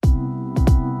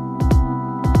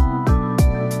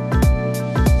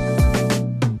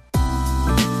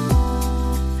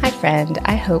friend.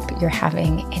 I hope you're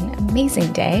having an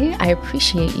amazing day. I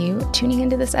appreciate you tuning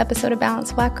into this episode of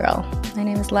Balanced Black Girl. My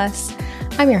name is Les.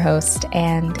 I'm your host,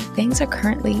 and things are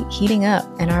currently heating up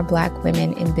in our Black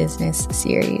Women in Business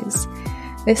series.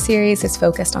 This series is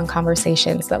focused on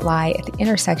conversations that lie at the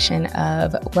intersection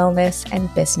of wellness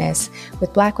and business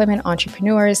with Black women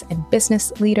entrepreneurs and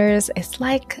business leaders. It's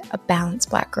like a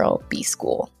Balanced Black Girl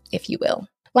B-School, if you will.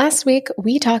 Last week,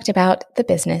 we talked about the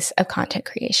business of content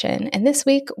creation, and this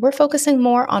week, we're focusing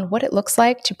more on what it looks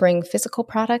like to bring physical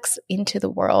products into the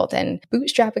world and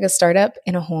bootstrapping a startup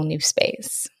in a whole new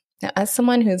space. Now, as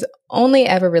someone who's only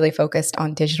ever really focused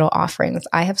on digital offerings,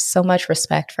 I have so much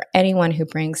respect for anyone who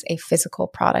brings a physical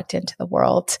product into the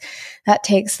world. That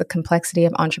takes the complexity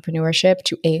of entrepreneurship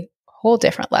to a whole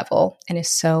different level and is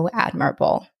so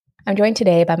admirable. I'm joined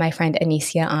today by my friend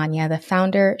Anicia Anya, the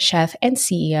founder, chef, and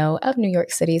CEO of New York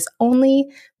City's only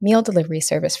meal delivery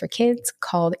service for kids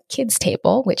called Kids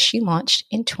Table, which she launched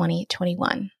in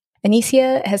 2021.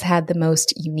 Anicia has had the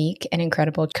most unique and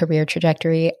incredible career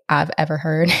trajectory I've ever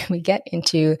heard. We get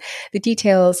into the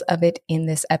details of it in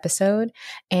this episode,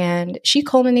 and she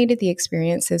culminated the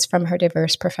experiences from her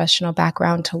diverse professional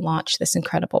background to launch this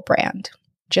incredible brand.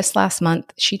 Just last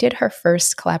month, she did her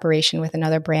first collaboration with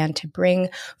another brand to bring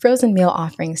frozen meal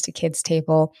offerings to Kids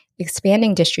Table,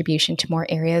 expanding distribution to more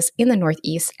areas in the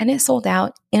Northeast, and it sold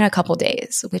out in a couple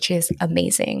days, which is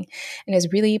amazing and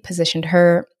has really positioned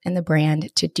her and the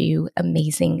brand to do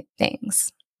amazing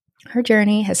things. Her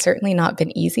journey has certainly not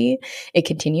been easy. It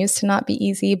continues to not be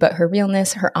easy, but her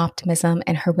realness, her optimism,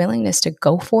 and her willingness to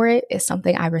go for it is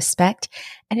something I respect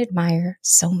and admire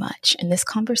so much. And this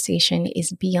conversation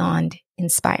is beyond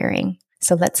inspiring.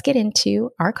 So let's get into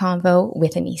our convo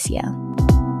with Anicia.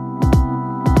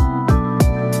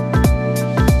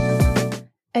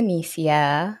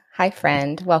 Anicia, hi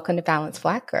friend. Welcome to Balanced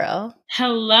Black Girl.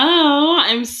 Hello.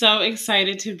 I'm so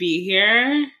excited to be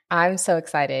here. I'm so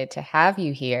excited to have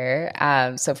you here.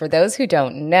 So for those who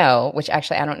don't know, which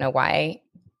actually I don't know why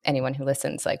anyone who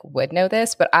listens would know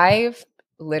this, but I've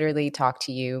literally talked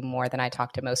to you more than I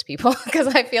talk to most people because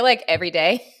I feel like every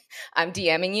day I'm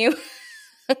DMing you.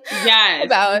 Yes.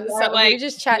 about something. We're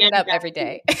just chatting it up every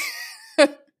day.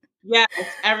 Yes,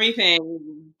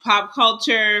 everything. Pop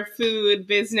culture, food,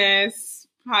 business,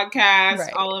 podcast,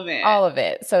 right. all of it. All of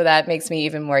it. So that makes me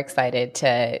even more excited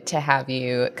to have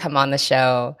you come on the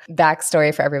show.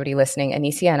 Backstory for everybody listening,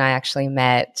 Anicia and I actually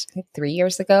met 3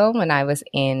 years ago when I was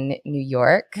in New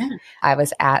York. Yeah. I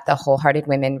was at the Wholehearted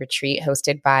Women Retreat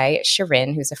hosted by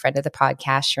Sharon, who's a friend of the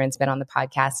podcast. Sharon's been on the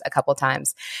podcast a couple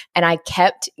times. And I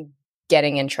kept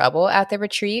getting in trouble at the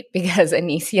retreat because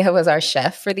Anicia was our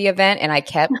chef for the event, and I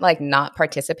kept not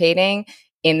participating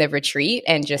in the retreat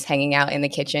and just hanging out in the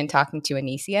kitchen talking to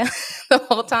Anicia the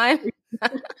whole time.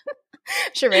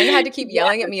 Sharon had to keep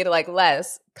yelling at me to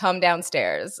Les, come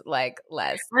downstairs, Les.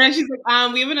 And she's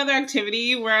like, we have another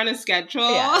activity. We're on a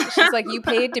schedule. Yeah. She's like, you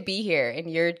paid to be here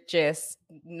and you're just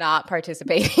not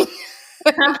participating.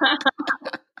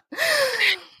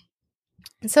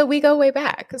 So we go way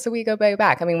back.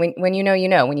 I mean, when you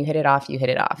know, when you hit it off, you hit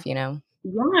it off,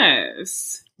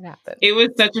 Yes. It happened. It was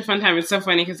such a fun time. It's so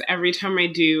funny because every time I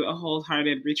do a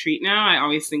Wholehearted retreat now, I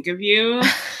always think of you.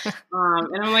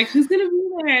 And I'm like, who's going to be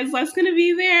there? Is Les going to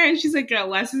be there? And she's like, girl,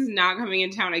 Les is not coming in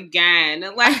town again.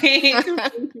 But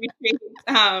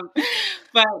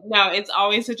no, it's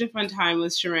always such a fun time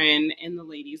with Sharon and the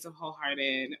ladies of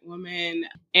Wholehearted Women.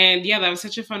 And yeah, that was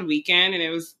such a fun weekend. And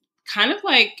it was kind of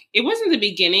it wasn't the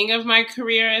beginning of my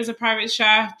career as a private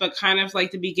chef, but kind of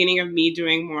the beginning of me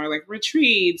doing more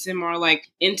retreats and more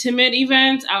intimate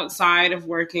events outside of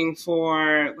working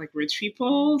for rich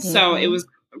people. Mm-hmm. So it was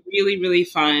a really, really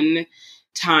fun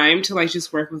time to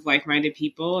just work with like-minded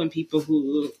people and people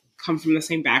who come from the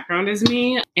same background as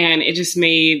me. And it just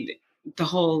made the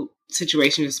whole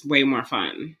situation just way more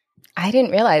fun. I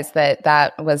didn't realize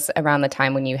that was around the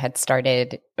time when you had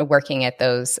started working at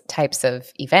those types of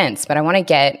events. But I want to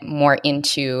get more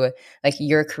into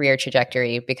your career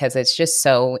trajectory because it's just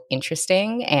so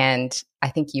interesting. And I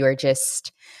think you are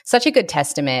just such a good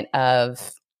testament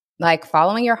of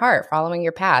following your heart, following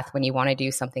your path when you want to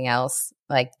do something else,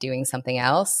 doing something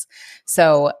else.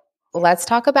 So let's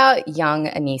talk about young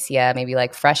Anicia, maybe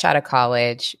fresh out of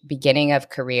college, beginning of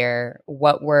career.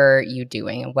 What were you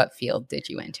doing and what field did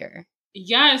you enter?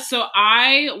 Yeah, so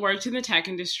I worked in the tech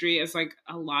industry as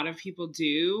a lot of people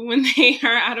do when they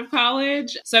are out of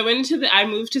college. So I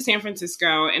moved to San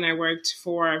Francisco and I worked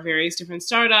for various different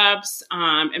startups.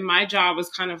 And my job was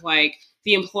kind of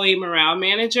the employee morale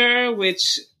manager,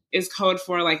 which is code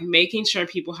for like making sure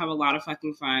people have a lot of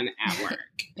fucking fun at work.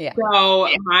 Yeah. So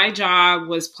my job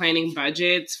was planning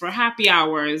budgets for happy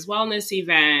hours, wellness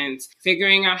events,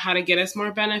 figuring out how to get us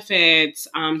more benefits,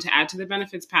 to add to the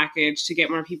benefits package to get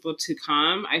more people to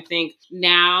come. I think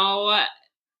now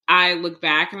I look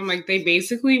back and I'm like, they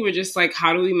basically were just like,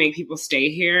 how do we make people stay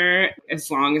here as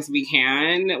long as we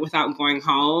can without going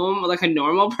home like a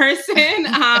normal person?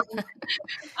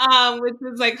 Which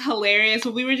was like hilarious.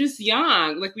 But we were just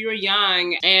young. Like we were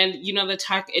young. And, you know, the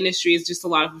tech industry is just a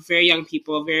lot of very young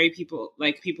people,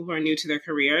 people who are new to their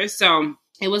careers. So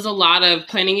it was a lot of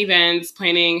planning events,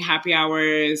 planning happy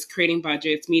hours, creating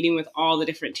budgets, meeting with all the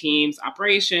different teams,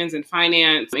 operations and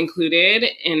finance included,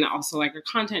 and also like our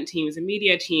content teams and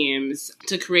media teams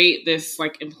to create this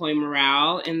like employee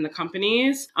morale in the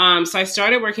companies. So I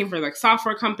started working for like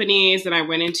software companies, and I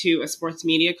went into a sports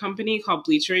media company called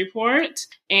Bleacher Report.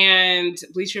 And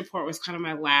Bleacher Report was kind of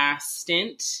my last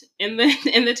stint in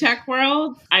the tech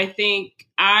world. I think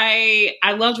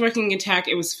I loved working in tech.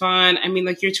 It was fun. I mean,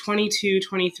 like you're 22,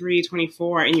 23,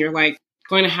 24, and you're like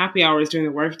going to happy hours during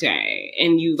the workday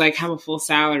and you like have a full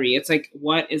salary. It's like,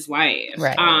 what is life?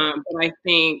 Right. But I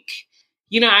think,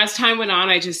 you know, as time went on,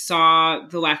 I just saw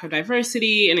the lack of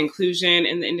diversity and inclusion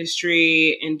in the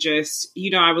industry. And just, you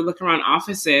know, I would look around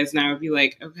offices and I would be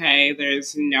like, okay,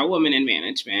 there's no woman in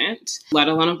management, let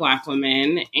alone a Black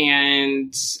woman.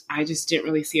 And I just didn't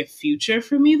really see a future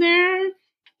for me there.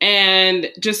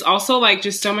 And just also like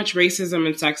just so much racism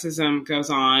and sexism goes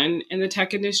on in the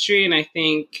tech industry. And I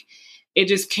think it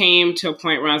just came to a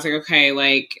point where I was like, okay,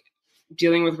 like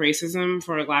dealing with racism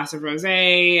for a glass of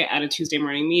rosé at a Tuesday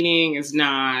morning meeting is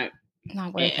not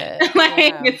worth it.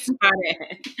 Like, it's not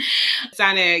it. It's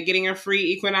not it. Getting a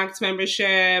free Equinox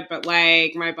membership, but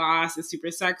like my boss is super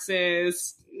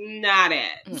sexist. Not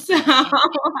it. So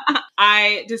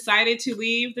I decided to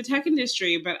leave the tech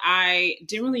industry, but I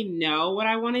didn't really know what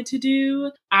I wanted to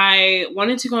do. I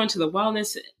wanted to go into the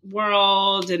wellness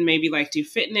world and maybe like do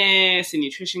fitness and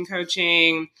nutrition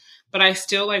coaching, but I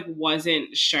still like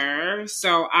wasn't sure.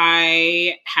 So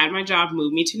I had my job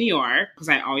move me to New York because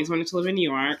I always wanted to live in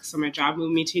New York. So my job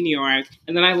moved me to New York,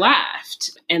 and then I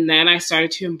left. And then I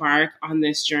started to embark on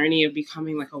this journey of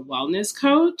becoming like a wellness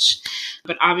coach.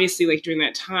 But obviously like during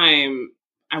that time,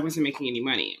 I wasn't making any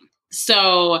money.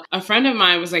 So a friend of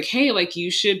mine was like, hey, like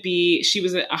you should be, she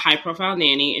was a high profile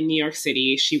nanny in New York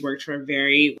City. She worked for a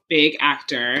very big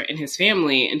actor and his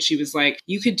family. And she was like,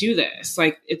 you could do this.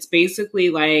 Like, it's basically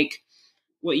like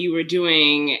what you were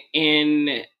doing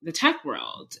in the tech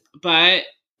world. But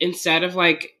instead of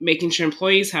like making sure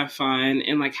employees have fun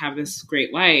and like have this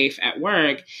great life at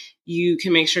work, you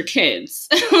can make sure kids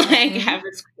like have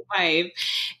this great life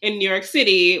in New York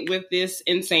City with this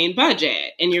insane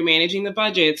budget. And you're managing the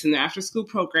budgets and the after school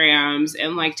programs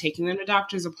and like taking them to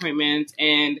doctor's appointments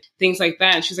and things like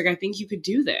that. And she's like, I think you could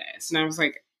do this. And I was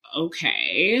like,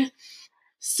 okay.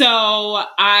 So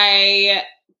I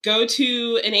go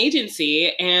to an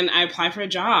agency and I apply for a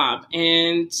job,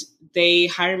 and they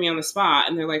hire me on the spot,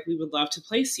 and they're like, we would love to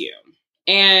place you.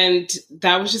 And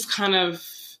that was just kind of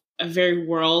a very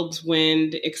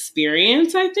whirlwind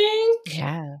experience, I think.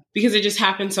 Yeah. Because it just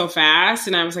happened so fast.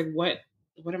 And I was like, what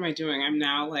am I doing? I'm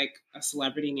now like a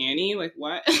celebrity nanny. Like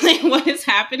what? Like what is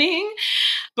happening?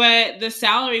 But the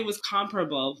salary was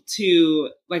comparable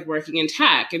to like working in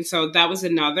tech. And so that was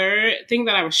another thing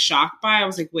that I was shocked by. I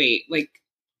was like, wait, like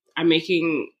I'm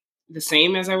making the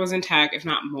same as I was in tech, if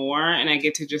not more. And I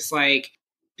get to just like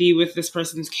be with this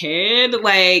person's kid,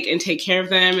 like, and take care of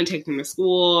them and take them to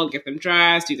school, get them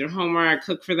dressed, do their homework,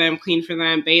 cook for them, clean for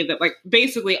them, bathe them, like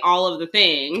basically all of the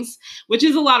things, which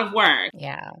is a lot of work.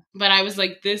 Yeah. But I was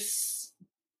like, this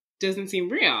doesn't seem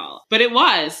real, but it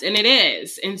was, and it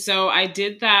is. And so I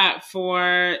did that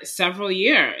for several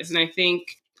years. And I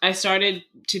think I started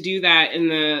to do that in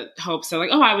the hopes that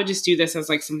like, oh, I would just do this as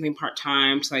like something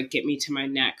part-time to like get me to my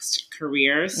next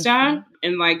career step.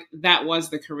 And like, that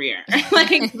was the career.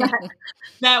 Like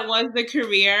that was the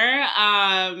career.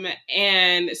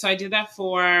 And so I did that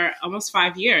for almost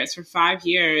 5 years. For 5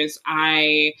 years,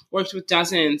 I worked with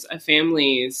dozens of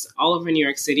families all over New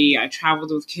York City. I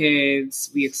traveled with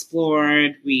kids. We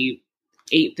explored, we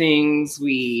ate things,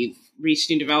 we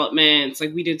reached new developments.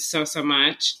 Like we did so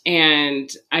much.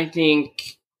 And I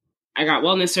think I got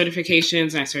wellness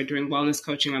certifications, and I started doing wellness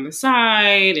coaching on the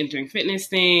side and doing fitness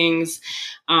things.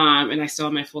 And I still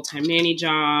have my full-time nanny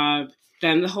job.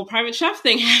 Then the whole private chef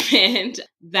thing happened.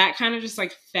 That kind of just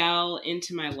like fell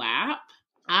into my lap.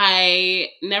 I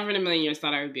never in a million years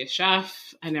thought I would be a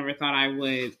chef. I never thought I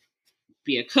would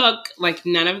be a cook, like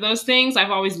none of those things.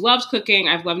 I've always loved cooking.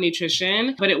 I've loved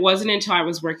nutrition, but it wasn't until I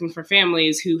was working for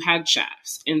families who had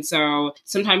chefs. And so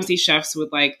sometimes these chefs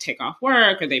would like take off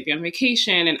work or they'd be on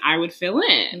vacation and I would fill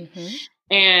in. Mm-hmm.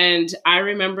 And I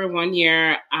remember one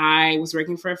year I was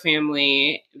working for a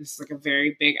family. This is like a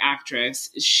very big actress.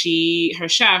 Her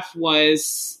chef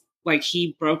was like,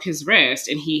 he broke his wrist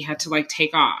and he had to like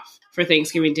take off for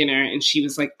Thanksgiving dinner. And she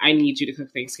was like, I need you to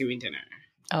cook Thanksgiving dinner.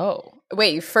 Oh,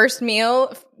 wait, first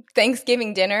meal,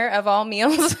 Thanksgiving dinner of all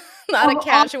meals, not a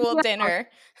casual dinner.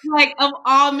 Like of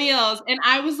all meals. And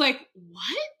I was like,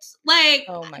 what? Like,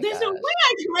 there's no way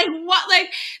I can, like, what?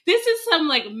 Like, this is some,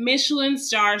 like, Michelin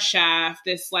star chef,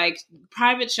 this, like,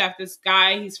 private chef, this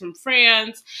guy, he's from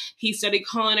France. He studied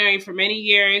culinary for many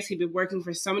years. He'd been working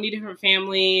for so many different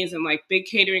families and, like, big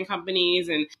catering companies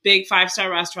and big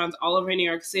 5-star restaurants all over New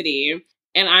York City.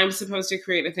 And I'm supposed to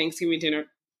create a Thanksgiving dinner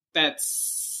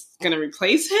that's going to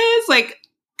replace his? Like,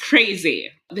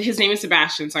 crazy. His name is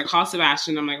Sebastian. So I call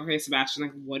Sebastian. I'm like, okay, Sebastian,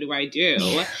 like, what do I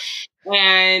do?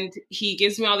 And he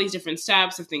gives me all these different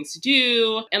steps of things to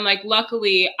do. And like,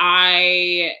 luckily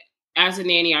as a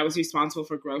nanny, I was responsible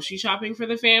for grocery shopping for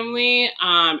the family.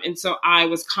 And so I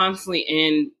was constantly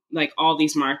in like all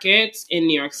these markets in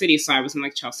New York City. So I was in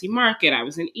like Chelsea Market. I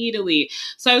was in Italy.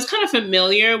 So I was kind of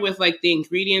familiar with like the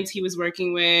ingredients he was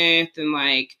working with and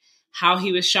like how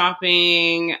he was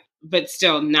shopping, but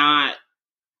still not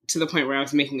to the point where I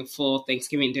was making a full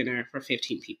Thanksgiving dinner for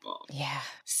 15 people. Yeah.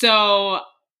 So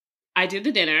I did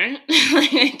the dinner.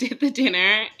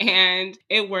 And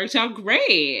it worked out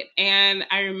great. And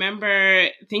I remember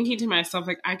thinking to myself,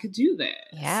 like, I could do this.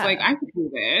 Yeah. Like, I could do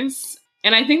this.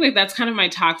 And I think like that's kind of my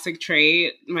toxic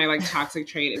trait. My like toxic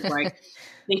trait is like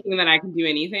thinking that I can do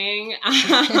anything. And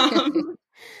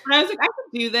I was like, I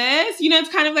could do this. You know,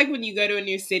 it's kind of like when you go to a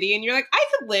new city and you're like, I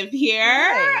could live here.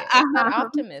 Right. It's that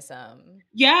optimism.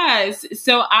 Yes.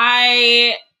 So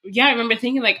I remember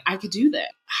thinking like, I could do this.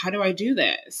 How do I do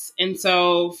this? And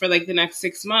so for like the next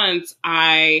 6 months,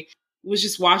 I was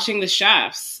just watching the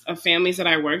chefs of families that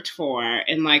I worked for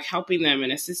and like helping them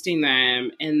and assisting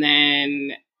them. And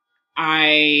then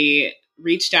I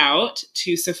reached out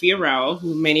to Sophia Rowe,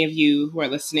 who many of you who are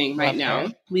listening right now,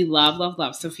 we love, love,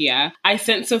 love Sophia. I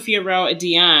sent Sophia Rowe a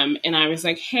DM and I was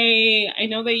like, hey, I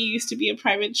know that you used to be a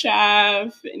private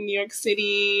chef in New York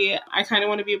City. I kind of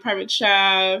want to be a private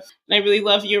chef. And I really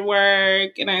love your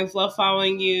work and I love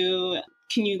following you.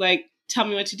 Can you like tell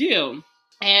me what to do?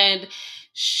 And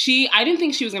I didn't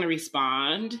think she was going to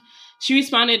respond. She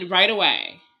responded right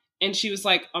away. And she was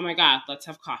like, oh my God, let's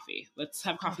have coffee. Let's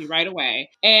have coffee right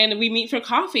away. And we meet for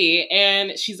coffee.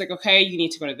 And she's like, okay, you need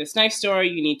to go to this knife store.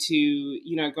 You need to,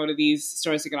 go to these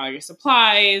stores to get all your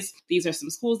supplies. These are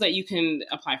some schools that you can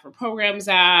apply for programs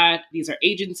at. These are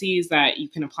agencies that you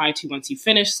can apply to once you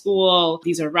finish school.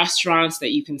 These are restaurants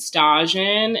that you can stage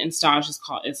in. And stage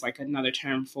is like another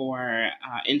term for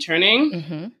interning.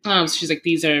 Mm-hmm. So she's like,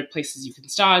 these are places you can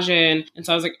stage in. And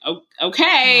so I was like, oh,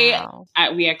 okay. Wow.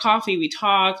 We had coffee, we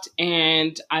talked.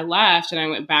 And I left and I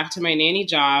went back to my nanny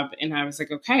job and I was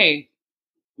like, okay,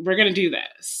 we're going to do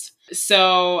this.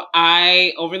 So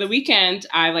over the weekend,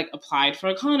 I like applied for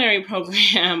a culinary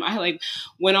program. I like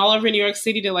went all over New York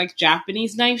City to like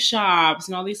Japanese knife shops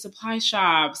and all these supply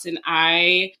shops. And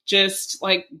I just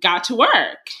like got to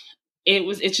work.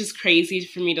 It's just crazy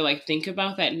for me to like think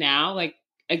about that now. Like,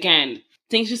 again,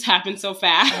 things just happen so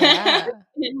fast. Oh, yeah.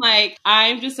 And like,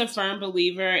 I'm just a firm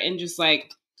believer in just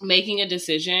like making a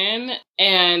decision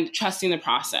and trusting the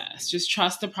process. Just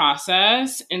trust the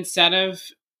process instead of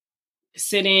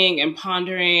sitting and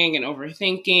pondering and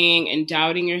overthinking and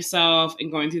doubting yourself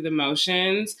and going through the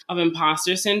motions of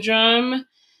imposter syndrome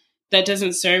that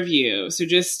doesn't serve you. So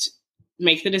just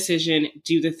make the decision,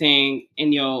 do the thing,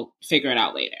 and you'll figure it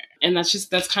out later. And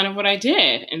that's kind of what I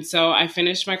did. And so I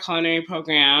finished my culinary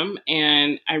program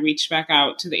and I reached back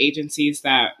out to the agencies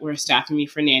that were staffing me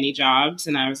for nanny jobs.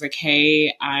 And I was like,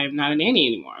 hey, I'm not a nanny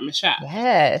anymore. I'm a chef.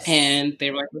 Yes. And they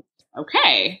were like,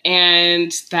 okay.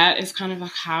 And that is kind of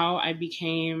like how I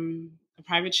became a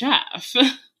private chef.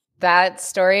 That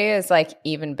story is like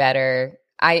even better.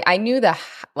 I knew the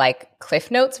like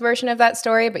Cliff Notes version of that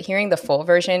story, but hearing the full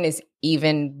version is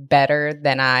even better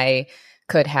than I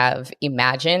could have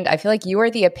imagined. I feel like you are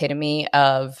the epitome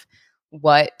of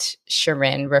what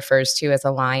Shirin refers to as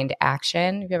aligned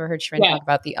action. Have you ever heard Shirin talk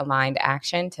about the aligned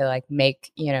action to like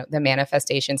make, the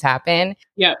manifestations happen?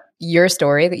 Yeah. Your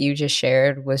story that you just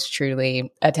shared was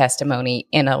truly a testimony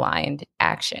in aligned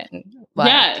action.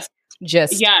 Like,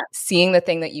 just seeing the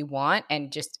thing that you want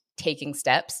and just taking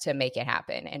steps to make it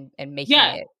happen and making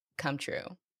it come true.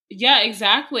 Yeah,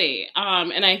 exactly.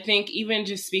 And I think even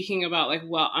just speaking about like,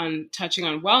 on touching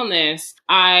on wellness,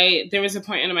 there was a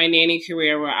point in my nanny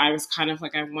career where I was kind of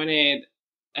like, I wanted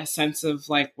a sense of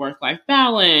like work-life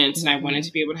balance, and I wanted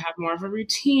to be able to have more of a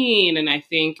routine. And I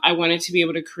think I wanted to be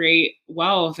able to create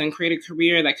wealth and create a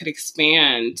career that could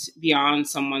expand beyond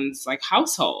someone's like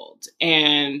household.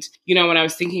 And, when I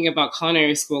was thinking about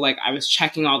culinary school, like I was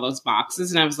checking all those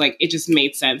boxes and I was like, it just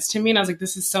made sense to me. And I was like,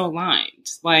 this is so aligned.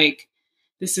 Like,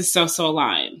 this is so, so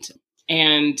aligned.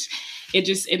 And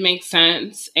it makes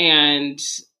sense. And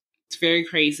it's very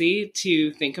crazy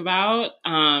to think about.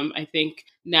 I think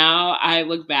now I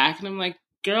look back and I'm like,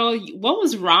 girl, what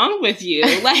was wrong with you?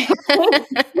 Like,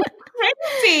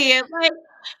 crazy. Like,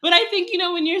 but I think,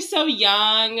 when you're so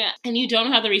young and you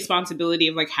don't have the responsibility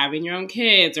of like having your own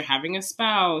kids or having a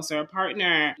spouse or a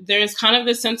partner, there's kind of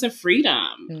this sense of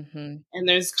freedom. Mm-hmm. And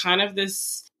there's kind of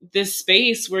this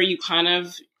space where you kind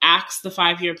of axe the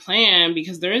 5-year plan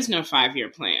because there is no 5-year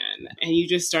plan. And you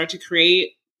just start to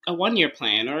create a 1-year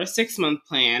plan or a 6-month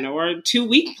plan or a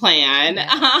 2-week plan.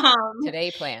 Yeah.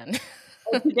 Today plan.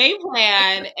 Today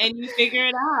plan, and you figure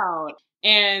it out.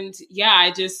 And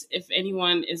yeah, if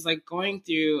anyone is like going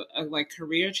through a like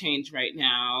career change right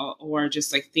now or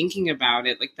just like thinking about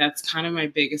it, like that's kind of my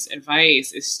biggest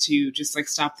advice is to just like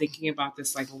stop thinking about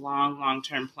this like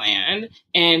long-term plan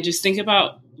and just think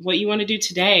about what you want to do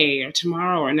today or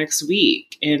tomorrow or next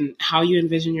week and how you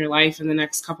envision your life in the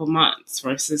next couple months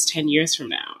versus 10 years from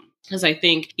now. Because I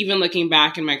think even looking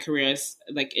back in my career,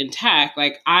 like in tech,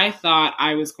 like I thought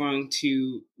I was going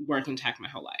to work in tech my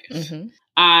whole life. Mm-hmm.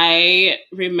 I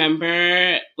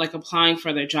remember like applying for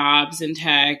other jobs in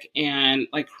tech and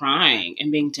like crying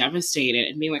and being devastated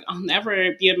and being like, I'll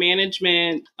never be a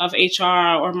management of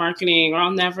HR or marketing, or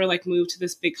I'll never like move to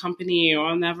this big company, or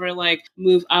I'll never like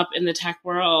move up in the tech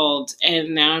world.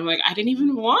 And now I'm like, I didn't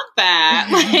even want that.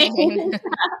 Like,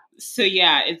 so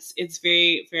yeah, it's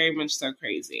very, very much so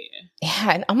crazy.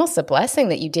 Yeah, and almost a blessing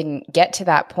that you didn't get to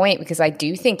that point, because I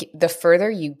do think the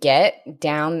further you get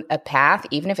down a path,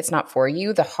 even if it's not for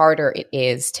you, the harder it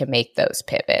is to make those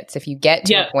pivots. If you get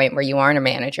to a point where you aren't a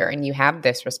manager and you have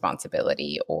this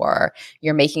responsibility, or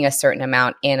you're making a certain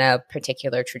amount in a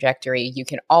particular trajectory, you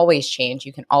can always change,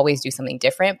 you can always do something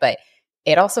different, but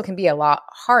it also can be a lot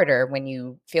harder when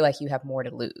you feel like you have more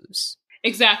to lose.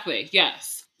 Exactly.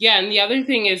 Yes. Yeah. And the other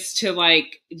thing is to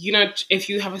like, if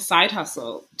you have a side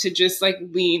hustle, to just like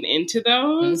lean into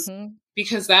those,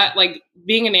 because that like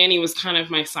being a nanny was kind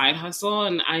of my side hustle.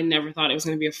 And I never thought it was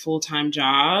going to be a full-time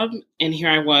job. And here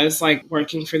I was like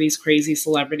working for these crazy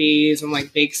celebrities and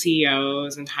like big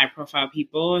CEOs and high profile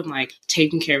people and like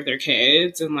taking care of their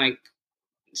kids and like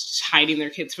hiding their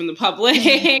kids from the public.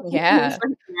 Yeah.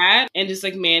 And just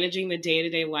like managing the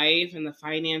day-to-day life and the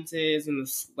finances and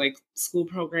the like school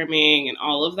programming and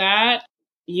all of that.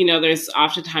 There's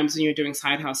oftentimes when you're doing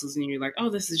side hustles and you're like, oh,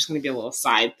 this is just going to be a little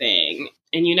side thing.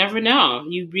 And you never know.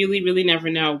 You really, really never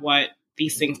know what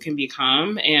these things can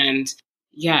become. And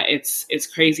yeah, it's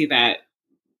crazy that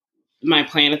my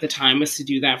plan at the time was to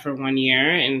do that for 1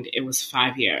 year, and it was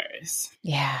 5 years.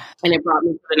 Yeah. And it brought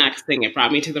me to the next thing. It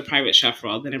brought me to the private chef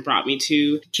world. Then it brought me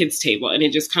to Kids Table. And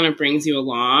it just kind of brings you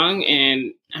along.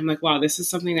 And I'm like, wow, this is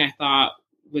something that I thought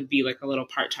would be like a little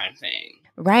part-time thing.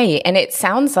 Right. And it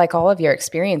sounds like all of your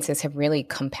experiences have really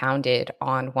compounded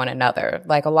on one another.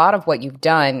 Like a lot of what you've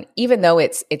done, even though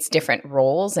it's different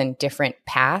roles and different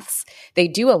paths, they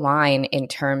do align in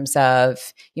terms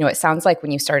of, it sounds like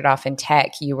when you started off in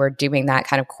tech, you were doing that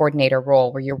kind of coordinator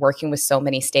role where you're working with so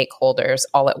many stakeholders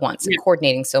all at once and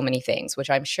coordinating so many things, which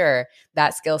I'm sure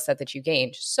that skill set that you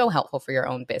gained is so helpful for your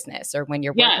own business. Or when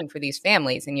you're working for these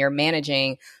families and you're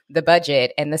managing the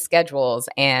budget and the schedules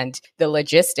and the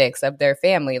logistics of their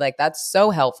family, like that's so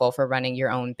helpful for running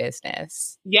your own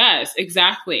business. Yes,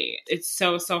 exactly. It's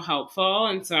so, so helpful.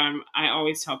 And so I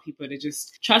always tell people to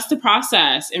just trust the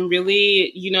process and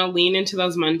really, lean into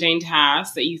those mundane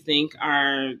tasks that you think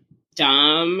are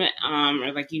dumb,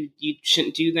 or like you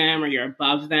shouldn't do them or you're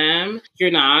above them.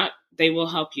 You're not. They will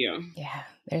help you. Yeah.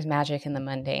 There's magic in the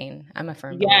mundane. I'm a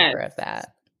firm believer of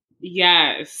that.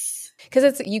 Yes.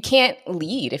 Because you can't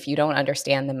lead if you don't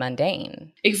understand the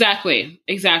mundane. Exactly.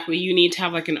 You need to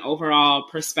have like an overall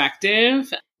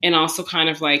perspective and also kind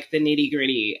of like the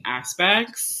nitty-gritty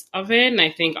aspects of it. And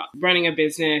I think running a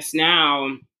business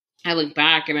now, I look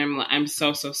back and I'm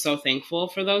so, so, so thankful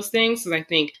for those things, because I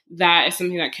think that is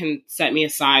something that can set me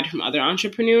aside from other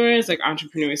entrepreneurs, like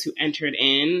entrepreneurs who entered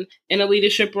in a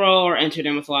leadership role or entered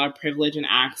in with a lot of privilege and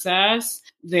access.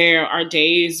 There are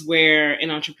days where in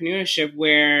entrepreneurship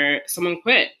where someone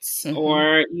quits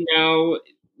or,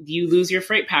 you lose your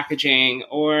freight packaging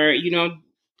or,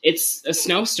 it's a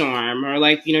snowstorm, or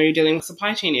like, you're dealing with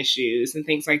supply chain issues and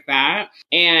things like that.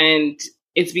 And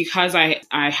it's because I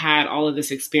had all of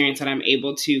this experience that I'm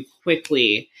able to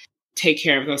quickly take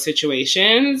care of those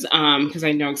situations, because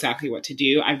I know exactly what to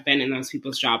do. I've been in those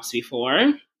people's jobs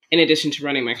before, in addition to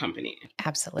running my company.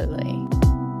 Absolutely.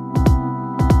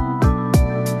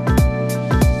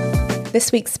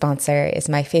 This week's sponsor is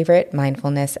my favorite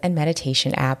mindfulness and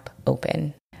meditation app,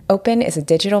 Open. Open is a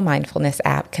digital mindfulness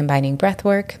app combining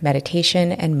breathwork,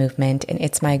 meditation, and movement, and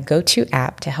it's my go-to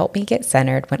app to help me get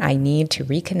centered when I need to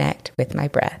reconnect with my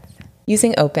breath.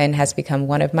 Using Open has become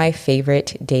one of my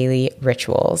favorite daily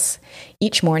rituals.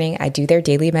 Each morning, I do their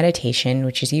daily meditation,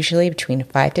 which is usually between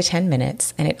 5 to 10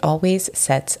 minutes, and it always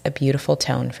sets a beautiful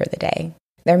tone for the day.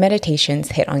 Their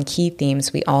meditations hit on key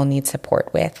themes we all need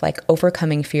support with, like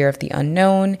overcoming fear of the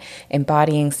unknown,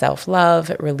 embodying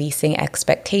self-love, releasing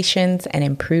expectations, and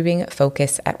improving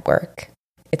focus at work.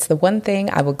 It's the one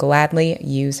thing I will gladly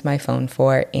use my phone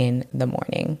for in the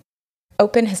morning.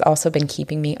 Open has also been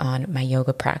keeping me on my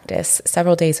yoga practice.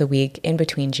 Several days a week in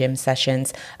between gym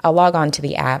sessions, I'll log on to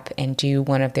the app and do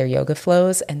one of their yoga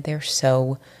flows, and they're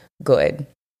so good.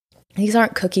 These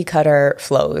aren't cookie cutter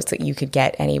flows that you could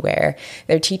get anywhere.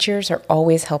 Their teachers are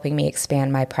always helping me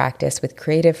expand my practice with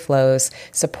creative flows,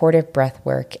 supportive breath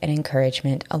work, and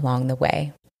encouragement along the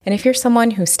way. And if you're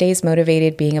someone who stays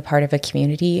motivated being a part of a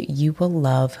community, you will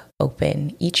love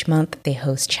Open. Each month, they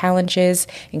host challenges,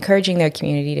 encouraging their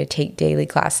community to take daily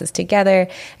classes together,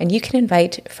 and you can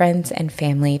invite friends and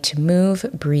family to move,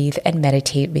 breathe, and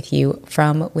meditate with you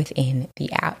from within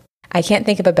the app. I can't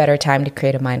think of a better time to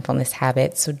create a mindfulness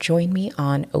habit, so join me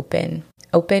on Open.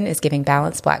 Open is giving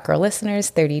Balanced Black Girl listeners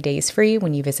 30 days free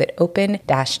when you visit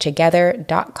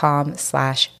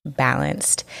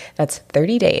open-together.com/balanced. That's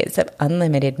 30 days of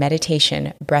unlimited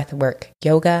meditation, breathwork,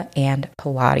 yoga, and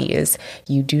Pilates.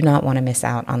 You do not want to miss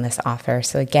out on this offer.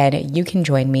 So again, you can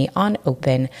join me on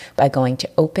Open by going to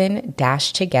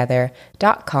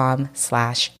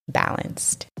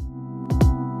open-together.com/balanced.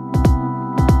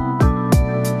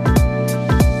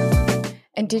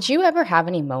 And did you ever have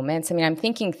any moments? I mean, I'm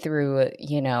thinking through,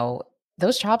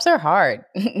 those jobs are hard.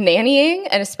 Nannying,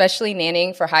 and especially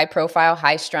nannying for high profile,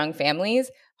 high strung families,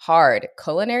 hard.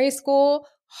 Culinary school,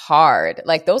 hard.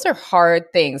 Like, those are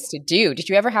hard things to do. Did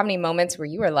you ever have any moments where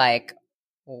you were like,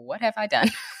 what have I done?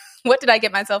 What did I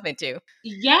get myself into?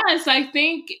 Yes, I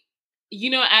think,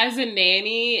 as a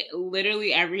nanny,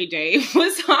 literally every day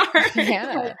was hard.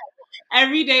 Yeah.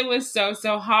 Every day was so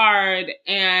hard.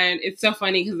 And it's so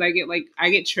funny because I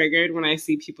get triggered when I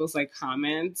see people's like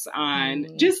comments on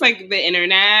just like the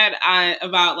internet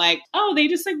about like, oh, they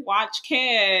just like watch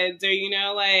kids, or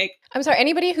I'm sorry,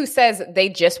 anybody who says they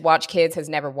just watch kids has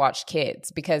never watched kids,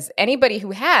 because anybody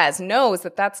who has knows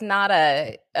that that's not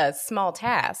a small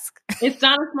task. It's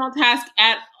not a small task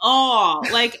at all,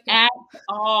 like at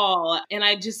all. And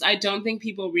I don't think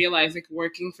people realize, like,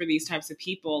 working for these types of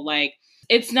people, like,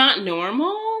 it's not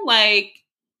normal. Like,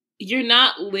 you're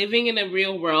not living in a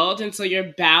real world. And so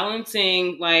you're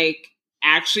balancing, like,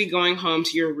 actually going home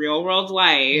to your real world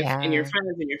life and your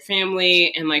friends and your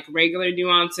family, and like regular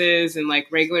nuances and like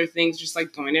regular things, just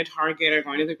like going to Target or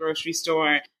going to the grocery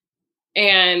store.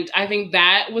 And I think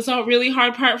that was a really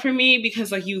hard part for me,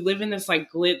 because like you live in this like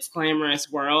glitz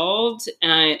glamorous world,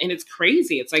 and it's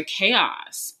crazy. It's like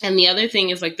chaos. And the other thing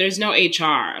is, like, there's no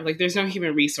HR, like there's no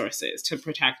human resources to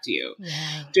protect you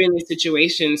during these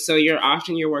situations. So you're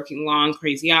working long,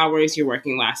 crazy hours. You're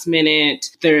working last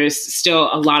minute. There's still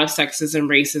a lot of sexism,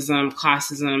 racism,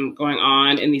 classism going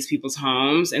on in these people's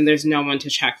homes, and there's no one to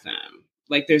check them.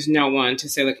 Like, there's no one to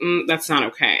say, like, that's not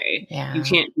okay. Yeah. You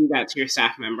can't do that to your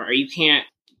staff member. Or you can't,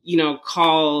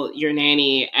 call your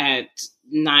nanny at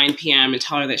 9 p.m. and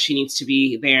tell her that she needs to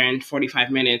be there in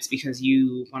 45 minutes because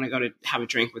you want to go to have a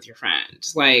drink with your friend.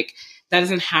 Like, that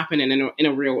doesn't happen in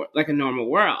a real, like a normal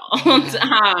world.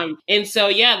 And so,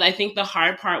 I think the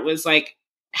hard part was like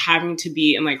having to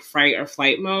be in like fight or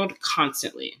flight mode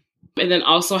constantly. And then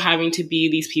also having to be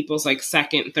these people's like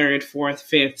second, third, fourth,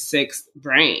 fifth, sixth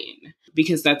brain,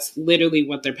 because that's literally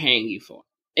what they're paying you for.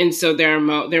 And so there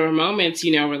were moments,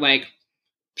 where like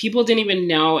people didn't even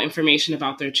know information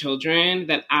about their children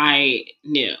that I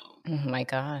knew. Oh my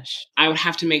gosh. I would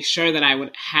have to make sure that I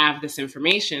would have this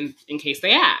information in case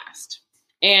they asked.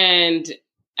 And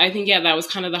I think, that was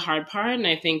kind of the hard part. And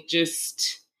I think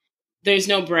just there's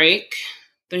no break.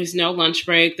 There's no lunch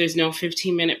break. There's no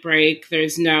 15-minute break.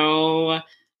 There's no,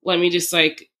 let me just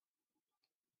like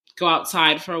go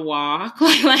outside for a walk.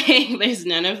 Like there's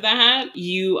none of that.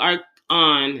 You are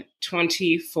on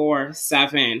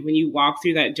 24/7. When you walk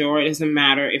through that door, it doesn't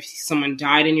matter if someone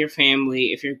died in your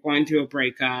family, if you're going through a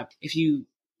breakup, if you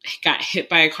got hit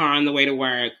by a car on the way to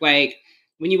work. Like,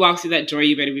 when you walk through that door,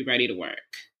 you better be ready to work.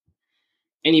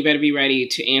 And you better be ready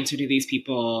to answer to these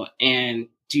people and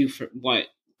do for what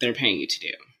they're paying you to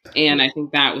do. And I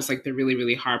think that was like the really,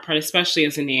 really hard part, especially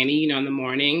as a nanny, you know, in the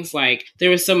mornings. Like,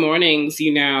 there were some mornings,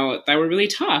 you know, that were really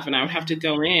tough. And I would have to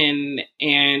go in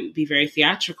and be very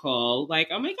theatrical. Like,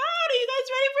 oh my God, are you guys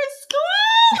ready for school?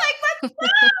 Like, let's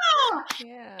go.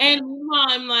 Yeah. And meanwhile,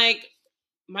 I'm like,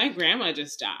 my grandma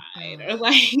just died. Or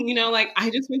like, you know, like, I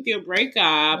just went through a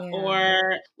breakup. Yeah.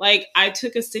 Or like, I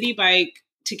took a city bike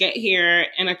to get here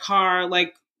and a car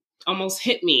like almost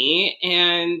hit me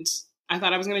and I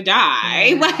thought I was going to die.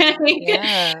 Yeah. Like,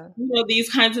 you know, these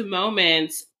kinds of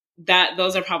moments, that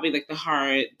those are probably like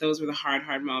those were the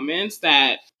hard moments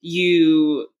that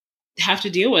you have to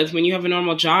deal with. When you have a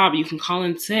normal job, you can call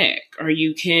in sick, or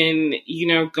you can, you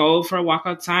know, go for a walk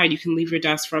outside. You can leave your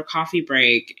desk for a coffee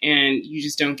break, and you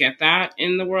just don't get that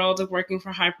in the world of working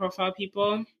for high profile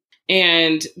people.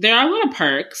 And there are a lot of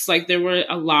perks. Like, there were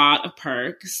a lot of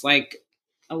perks. Like,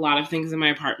 a lot of things in my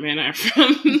apartment are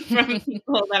from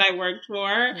people that I worked for.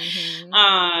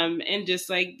 Mm-hmm. And just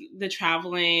like the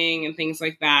traveling and things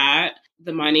like that,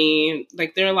 the money,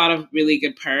 like, there are a lot of really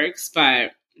good perks,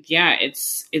 but yeah,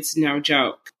 it's no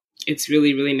joke. It's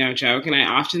really, really no joke. And I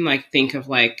often like think of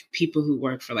like people who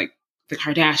work for like the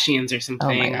Kardashians or something.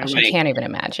 Oh my gosh, I can't even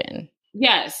imagine.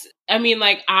 Yes. I mean,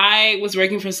 like, I was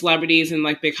working for celebrities and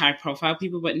like big high profile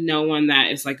people, but no one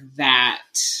that is like that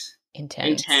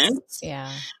intense. Yeah.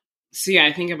 So yeah,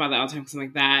 I think about that all the time because I'm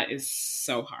like, that is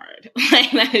so hard.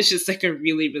 Like, that is just like a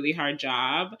really, really hard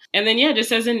job. And then yeah,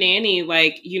 just as a nanny,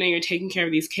 like, you know, you're taking care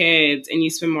of these kids and you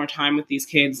spend more time with these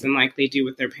kids than like they do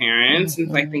with their parents.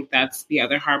 Mm-hmm. And I think that's the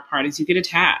other hard part, is you get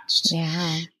attached.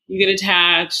 Yeah. You get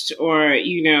attached, or,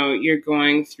 you know, you're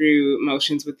going through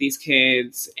motions with these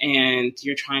kids and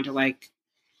you're trying to like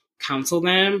counsel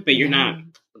them, but you're not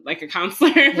like a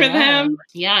counselor for them.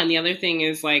 Yeah. And the other thing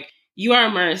is like, you are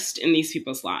immersed in these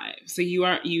people's lives. So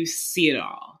you see it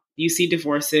all. You see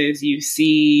divorces, you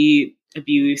see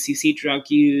abuse, you see drug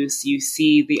use, you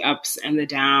see the ups and the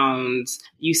downs.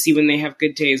 You see when they have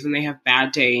good days, when they have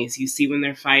bad days. You see when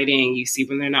they're fighting, you see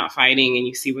when they're not fighting, and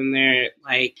you see when they're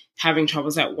like having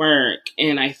troubles at work.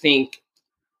 And I think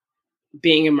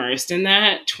being immersed in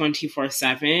that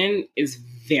 24/7 is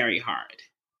very hard.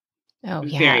 Oh,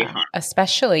 yeah. Very hard.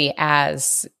 Especially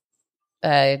as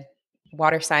a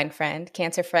water sign friend,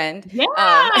 Cancer friend. Yeah.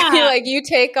 Like, you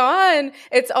take on,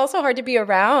 it's also hard to be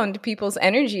around people's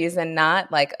energies and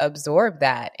not like absorb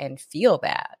that and feel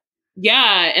that.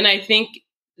 Yeah. And I think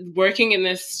working in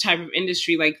this type of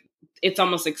industry, like, it's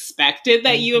almost expected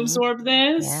that you absorb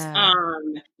this.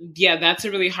 Yeah, that's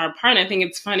a really hard part. And I think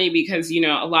it's funny because, you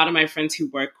know, a lot of my friends who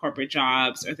work corporate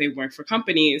jobs or they work for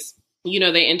companies, you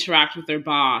know, they interact with their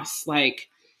boss like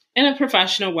in a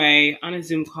professional way, on a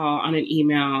Zoom call, on an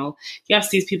email. Yes,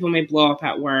 these people may blow up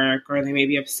at work, or they may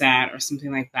be upset or something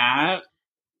like that,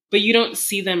 but you don't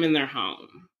see them in their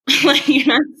home. Like, you're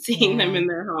not seeing them in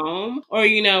their home. Or,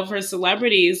 you know, for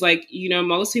celebrities, like, you know,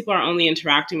 most people are only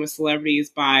interacting with celebrities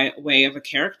by way of a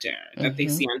character that they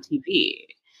see on TV.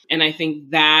 And I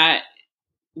think that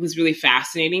was really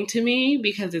fascinating to me,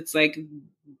 because it's like,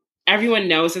 everyone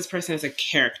knows this person as a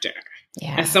character.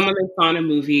 Yeah. As someone they saw in a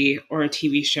movie or a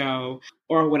TV show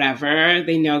or whatever,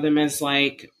 they know them as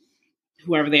like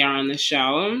whoever they are on the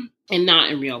show, and not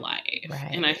in real life. Right.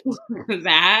 And I think that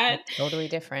that's totally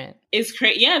different. It's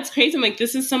crazy. Yeah, it's crazy. I'm like,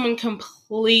 this is someone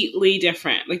completely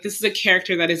different. Like, this is a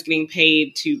character that is getting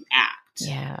paid to act.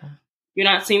 Yeah. You're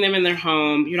not seeing them in their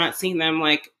home. You're not seeing them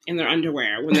like in their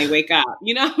underwear when they wake up,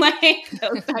 you know, like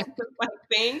those types of like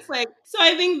things. Like, so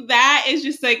I think that is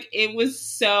just like, it was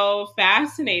so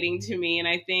fascinating to me. And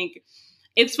I think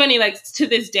it's funny, like, to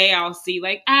this day, I'll see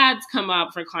like ads come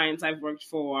up for clients I've worked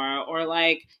for, or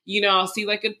like, you know, I'll see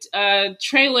like a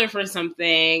trailer for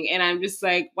something, and I'm just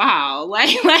like, wow,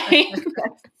 like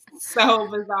that's so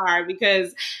bizarre,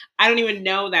 because I don't even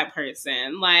know that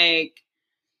person. Like,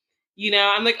 you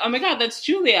know, I'm like, oh my God, that's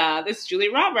Julia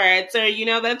Roberts, or, you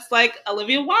know, that's like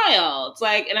Olivia Wilde.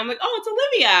 Like, and I'm like, oh, it's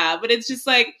Olivia. But it's just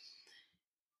like,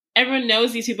 everyone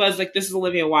knows these people as like, this is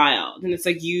Olivia Wilde. And it's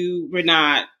like, you were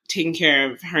not taking care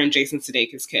of her and Jason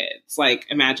Sudeikis' kids. Like,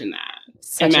 imagine that.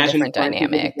 Such a different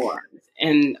dynamic.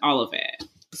 And all of it.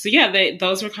 So yeah,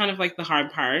 those were kind of like the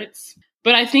hard parts.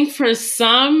 But I think for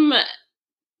some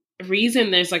reason,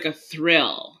 there's like a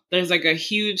thrill. There's like a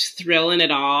huge thrill in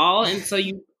it all. And so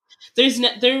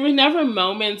there were never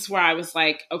moments where I was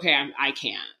like, okay, I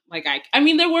can't. Like, I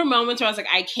mean, there were moments where I was like,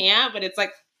 I can't, but it's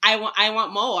like, I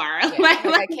want more. Yeah, like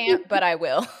I can't, but I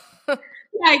will.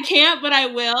 I can't, but I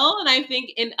will. And I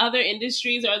think in other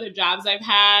industries or other jobs I've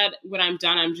had, when I'm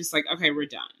done, I'm just like, okay, we're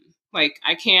done. Like,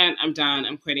 I can't, I'm done,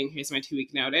 I'm quitting, here's my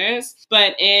 2-week notice.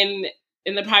 But in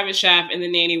the private chef, in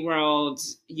the nanny world,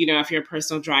 you know, if you're a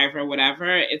personal driver or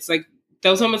whatever, it's like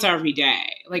those moments are every day.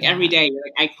 Like every day you're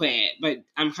like, I quit, but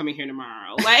I'm coming here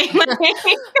tomorrow. Like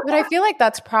But I feel like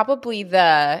that's probably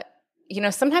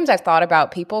sometimes I've thought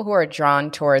about people who are drawn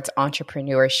towards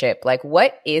entrepreneurship. Like,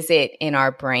 what is it in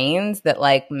our brains that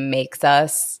like makes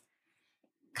us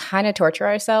kind of torture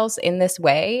ourselves in this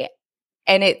way?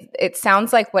 And it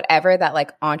sounds like whatever that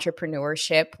like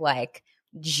entrepreneurship like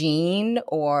gene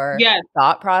or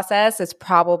thought process is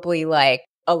probably like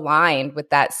aligned with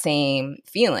that same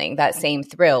feeling, that same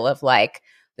thrill of like,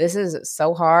 this is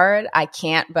so hard. I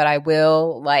can't, but I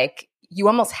will. Like, you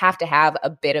almost have to have a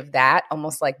bit of that,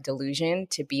 almost like delusion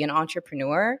to be an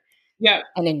entrepreneur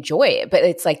and enjoy it. But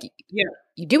it's like,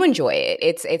 you do enjoy it.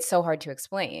 It's so hard to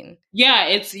explain.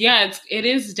 It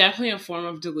is definitely a form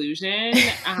of delusion.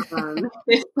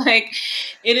 It's like,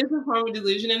 it is a form of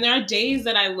delusion. And there are days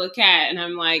that I look at and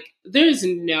I'm like, there's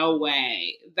no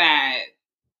way that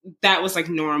was like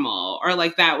normal, or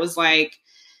like that was like,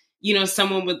 you know,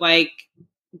 someone would like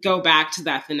go back to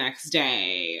that the next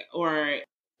day, or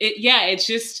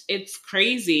it's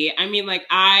crazy. I mean, like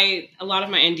a lot of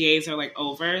my NDAs are like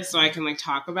over, so I can like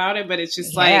talk about it, but it's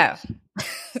just like,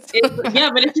 but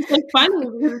it's just like funny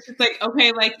because it's just like,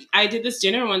 okay, like I did this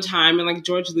dinner one time and like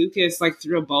George Lucas like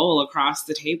threw a bowl across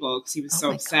the table because he was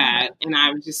so upset. God. And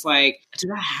I was just like, did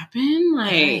that happen?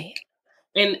 Like, right.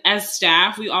 And as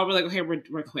staff, we all were like, okay,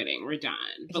 we're quitting, we're done.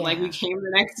 But like we came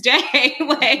the next day,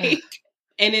 like,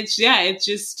 and it's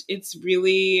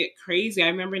really crazy. I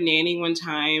remember nannying one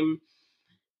time.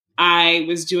 I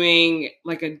was doing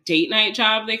like a date night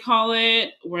job, they call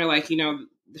it, where like, you know,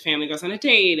 the family goes on a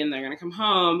date and they're going to come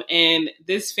home. And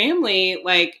this family,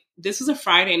 like, this was a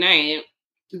Friday night.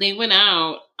 They went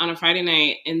out on a Friday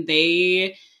night and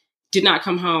they did not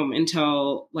come home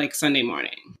until like Sunday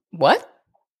morning. What?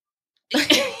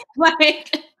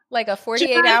 like a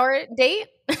 48-hour date?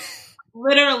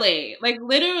 Literally.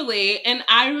 And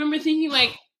I remember thinking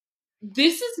like,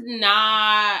 this is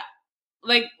not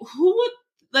like, who would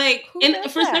like, and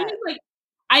for some reason, like,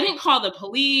 I didn't call the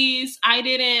police. I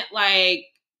didn't like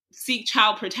seek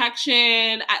child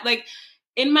protection. Like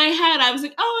in my head, I was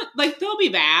like, oh, like they'll be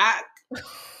back.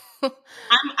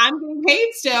 I'm getting paid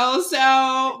still,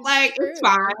 so like it's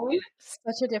fine.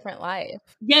 Such a different life.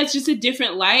 Yeah, it's just a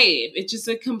different life. It's just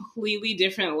a completely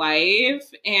different life.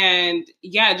 And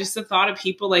yeah, just the thought of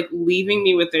people like leaving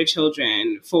me with their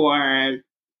children for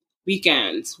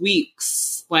weekends,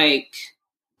 weeks, like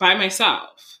by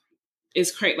myself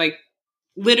is crazy. Like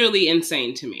literally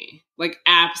insane to me. Like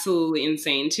absolutely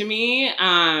insane to me.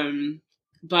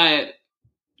 But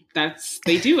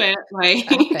they do it. Like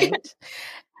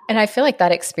and I feel like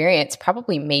that experience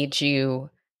probably made you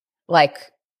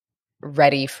like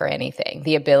ready for anything.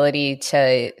 The ability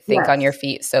to think on your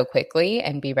feet so quickly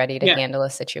and be ready to handle a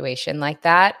situation like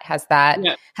that. Has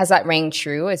that rang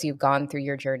true as you've gone through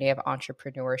your journey of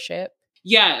entrepreneurship?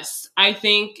 Yes. I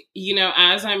think, you know,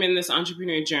 as I'm in this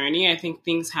entrepreneur journey, I think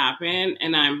things happen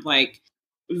and I'm like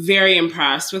very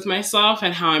impressed with myself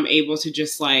and how I'm able to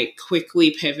just like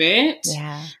quickly pivot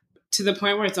to the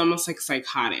point where it's almost like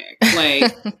psychotic.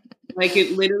 Like, like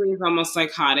it literally is almost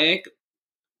psychotic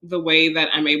the way that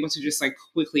I'm able to just like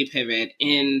quickly pivot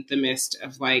in the midst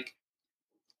of like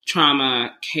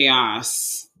trauma,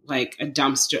 chaos, like a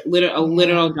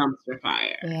literal dumpster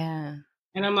fire. Yeah.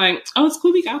 And I'm like, oh, it's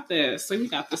cool. We got this. Like, we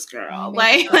got this girl.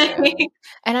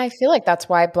 And I feel like that's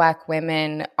why Black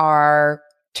women are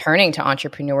turning to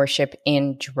entrepreneurship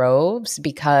in droves,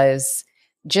 because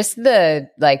just the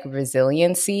like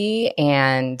resiliency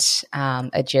and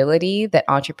agility that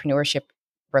entrepreneurship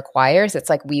requires, it's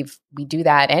like we do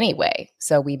that anyway.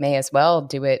 So we may as well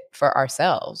do it for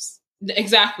ourselves.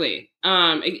 Exactly.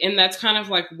 And that's kind of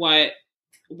like why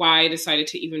I decided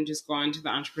to even just go into the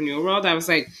entrepreneur world. I was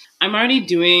like, I'm already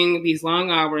doing these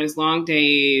long hours, long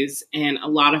days, and a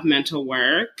lot of mental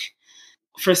work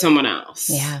for someone else.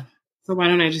 Yeah. So why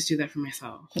don't I just do that for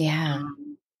myself? Yeah.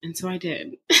 And so I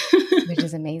did. Which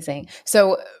is amazing.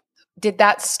 So did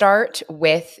that start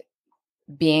with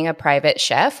being a private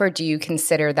chef, or do you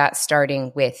consider that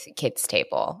starting with Kids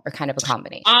Table, or kind of a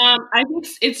combination? I think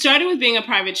it started with being a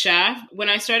private chef. When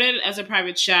I started as a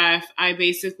private chef, I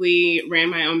basically ran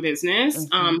my own business.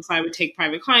 So I would take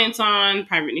private clients on,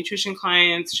 private nutrition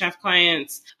clients, chef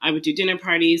clients. I would do dinner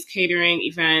parties, catering,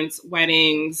 events,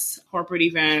 weddings, corporate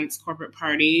events, corporate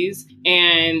parties.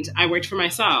 And I worked for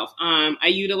myself. I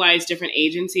utilized different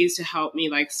agencies to help me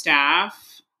like staff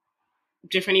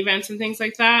different events and things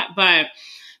like that. But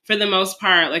for the most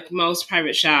part, like most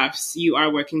private chefs, you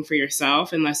are working for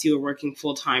yourself unless you are working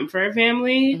full time for a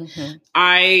family. Mm-hmm.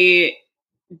 I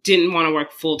didn't want to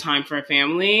work full time for a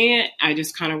family. I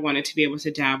just kind of wanted to be able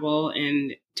to dabble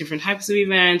in different types of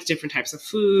events, different types of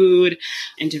food,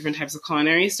 and different types of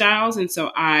culinary styles. And so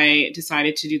I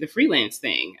decided to do the freelance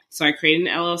thing. So I created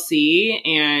an LLC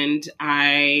and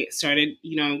I started,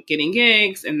 getting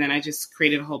gigs, and then I just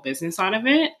created a whole business out of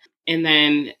it. And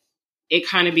then it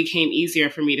kind of became easier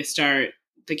for me to start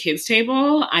the Kids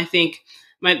Table. I think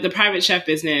the private chef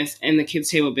business and the Kids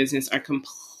Table business are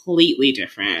completely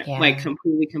different, like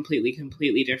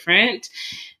completely different.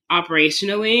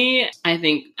 Operationally, I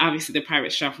think obviously the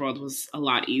private chef world was a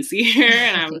lot easier.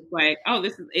 And I was like,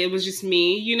 it was just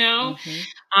me,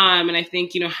 Mm-hmm. And I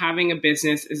think, having a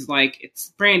business is like,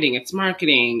 it's branding, it's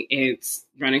marketing, it's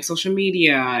running social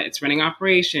media, it's running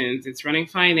operations, it's running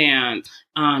finance,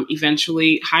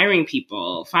 eventually hiring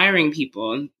people, firing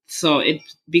people. So it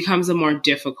becomes a more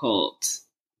difficult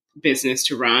business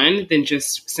to run than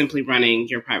just simply running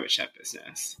your private chef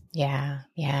business. Yeah.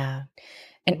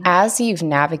 And as you've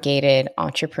navigated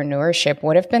entrepreneurship,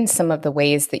 what have been some of the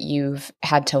ways that you've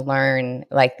had to learn,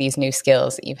 like these new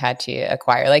skills that you've had to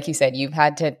acquire? Like you said, you've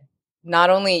had to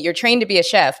not only, you're trained to be a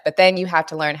chef, but then you have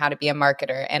to learn how to be a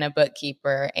marketer and a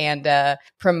bookkeeper and a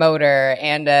promoter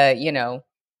and a,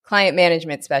 client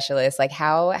management specialist. Like,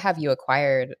 how have you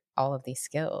acquired all of these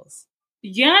skills?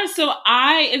 Yeah, so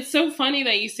it's so funny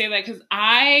that you say that, because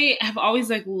I have always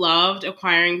loved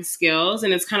acquiring skills,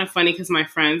 and it's kind of funny because my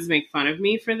friends make fun of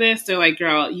me for this. They're like,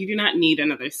 "Girl, you do not need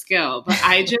another skill." But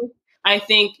I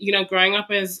think, growing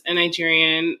up as a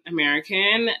Nigerian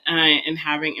American and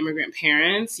having immigrant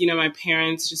parents, my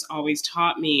parents just always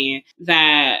taught me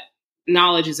that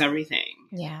knowledge is everything.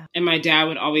 Yeah. And my dad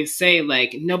would always say,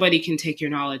 nobody can take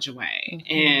your knowledge away.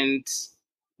 Mm-hmm. And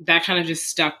that kind of just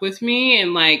stuck with me.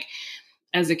 And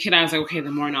as a kid, I was like, okay, the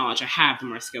more knowledge I have, the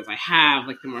more skills I have,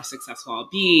 the more successful I'll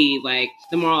be,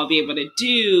 the more I'll be able to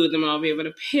do, the more I'll be able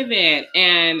to pivot.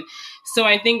 And so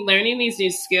I think learning these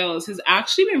new skills has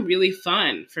actually been really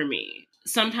fun for me.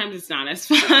 Sometimes it's not as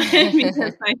fun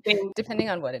because I think depending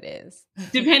on what it is.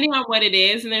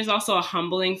 And there's also a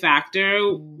humbling factor,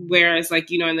 whereas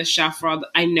in the chef world,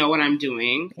 I know what I'm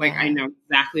doing. I know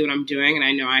exactly what I'm doing, and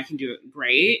I know I can do it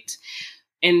great.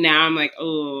 And now I'm like,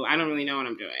 oh, I don't really know what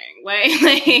I'm doing.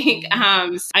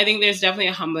 I think there's definitely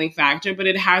a humbling factor, but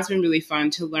it has been really fun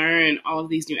to learn all of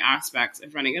these new aspects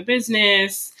of running a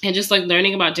business and just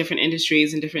learning about different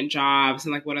industries and different jobs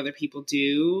and what other people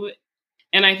do.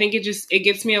 And I think it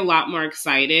gets me a lot more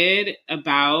excited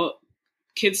about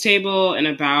Kids Table and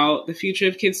about the future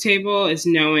of Kids Table, is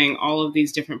knowing all of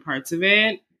these different parts of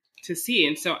it to see.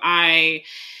 And so I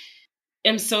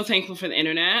am so thankful for the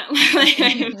internet.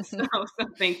 I am so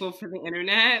thankful for the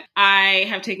internet. I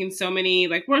have taken so many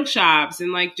workshops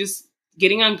and just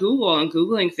getting on Google and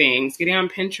Googling things, getting on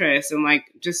Pinterest and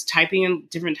just typing in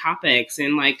different topics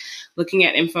and looking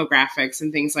at infographics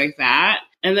and things like that.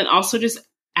 And then also just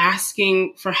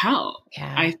asking for help.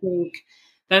 Yeah. I think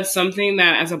that's something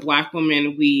that as a Black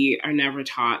woman, we are never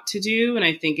taught to do. And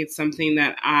I think it's something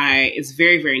that is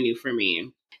very, very new for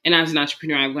me. And as an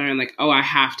entrepreneur, I learned I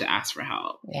have to ask for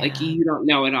help. Yeah. You don't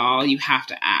know it all. You have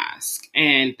to ask.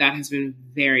 And that has been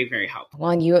very, very helpful. Well,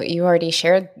 and you already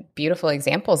shared beautiful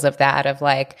examples of that, of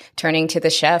turning to the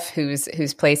chef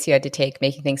whose place you had to take,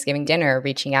 making Thanksgiving dinner,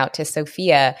 reaching out to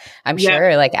Sophia. I'm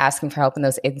sure asking for help in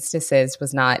those instances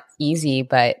was not easy,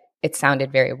 but it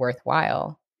sounded very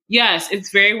worthwhile. Yes,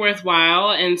 it's very worthwhile.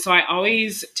 And so I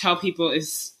always tell people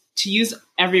is to use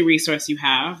every resource you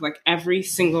have, every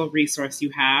single resource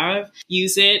you have,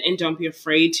 use it and don't be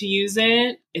afraid to use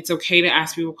it. It's okay to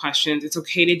ask people questions. It's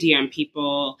okay to DM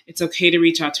people. It's okay to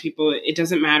reach out to people. It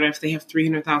doesn't matter if they have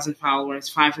 300,000 followers,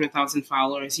 500,000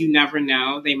 followers. You never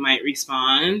know. They might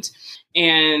respond.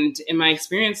 And in my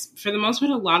experience, for the most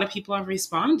part, a lot of people have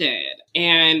responded.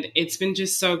 And it's been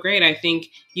just so great. I think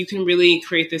you can really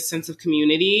create this sense of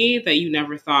community that you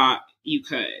never thought you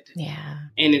could. Yeah.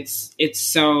 And it's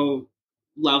so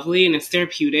lovely and it's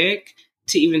therapeutic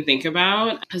to even think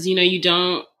about, because you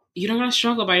don't gotta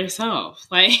struggle by yourself.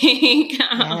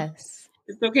 Yes.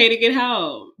 It's okay to get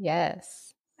help.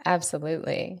 Yes,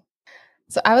 absolutely.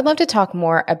 So I would love to talk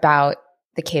more about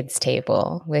the Kids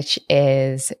Table, which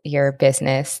is your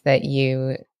business that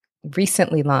you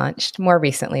more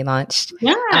recently launched.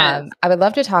 Yes. I would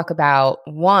love to talk about,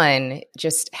 one,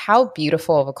 just how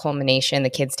beautiful of a culmination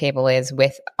the Kids Table is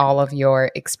with all of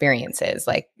your experiences.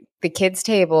 The Kids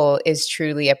Table is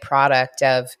truly a product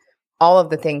of all of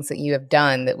the things that you have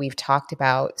done that we've talked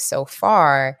about so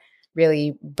far.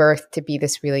 really birthed to be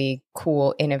this really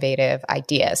cool, innovative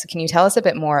idea. So can you tell us a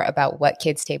bit more about what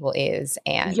Kids Table is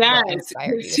and what Yes,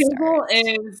 inspired you Kids to start?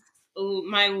 Table is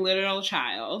my literal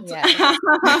child.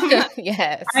 Yes.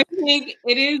 Yes. I think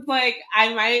it is like,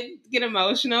 I might get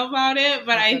emotional about it,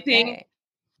 but That's I think, okay.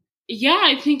 yeah,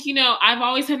 I think, I've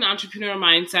always had an entrepreneur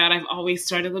mindset. I've always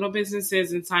started little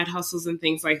businesses and side hustles and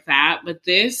things like that. But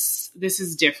this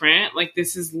is different. Like,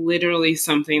 this is literally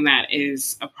something that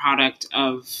is a product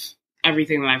of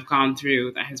everything that I've gone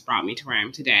through that has brought me to where I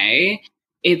am today.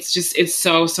 It's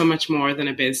so much more than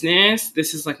a business.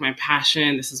 This is like my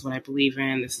passion. This is what I believe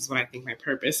in. This is what I think my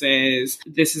purpose is.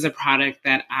 This is a product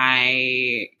that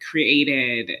I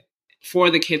created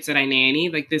for the kids that I nanny.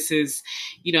 Like, this is,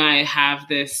 I have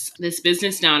this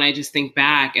business now, and I just think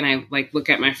back and I like look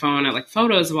at my phone at like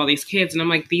photos of all these kids, and I'm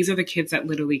like, these are the kids that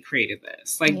literally created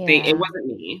this. Like, it wasn't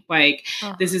me. Like,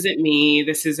 this isn't me.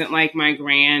 This isn't like my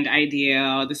grand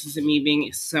ideal. This isn't me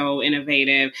being so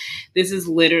innovative. This is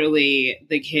literally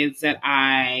the kids that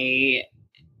I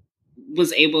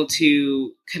was able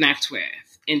to connect with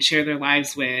and share their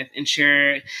lives with and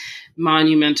share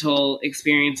monumental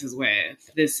experiences with.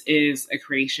 This is a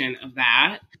creation of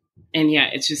that. And yeah,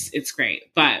 it's great.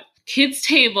 But Kids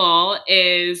Table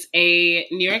is a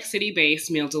New York City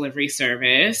based meal delivery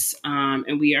service.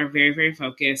 And we are very, very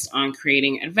focused on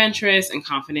creating adventurous and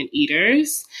confident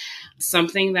eaters.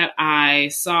 Something that I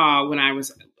saw when I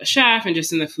was a chef and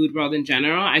just in the food world in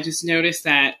general, I just noticed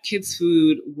that kids'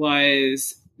 food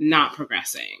was not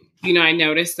progressing. I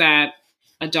noticed that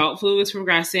adult food was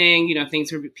progressing,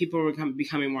 people were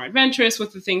becoming more adventurous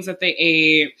with the things that they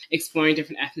ate, exploring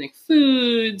different ethnic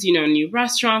foods, new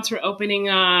restaurants were opening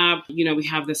up. We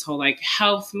have this whole like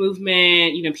health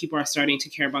movement, people are starting to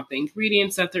care about the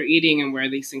ingredients that they're eating and where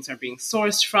these things are being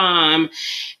sourced from.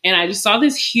 And I just saw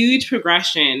this huge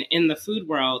progression in the food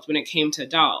world when it came to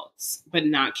adults, but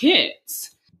not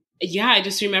kids. Yeah, I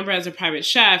just remember as a private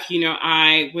chef,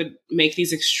 I would make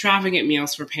these extravagant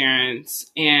meals for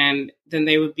parents, and then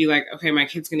they would be like, okay, my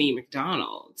kid's going to eat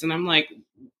McDonald's. And I'm like,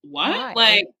 what?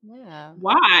 Why?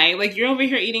 Why? Like, you're over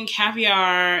here eating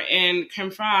caviar and creme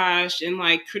fraiche and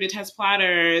like crudité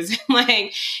platters and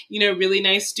like, really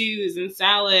nice stews and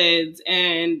salads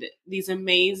and these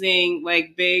amazing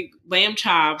like big lamb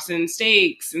chops and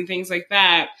steaks and things like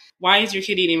that. Why is your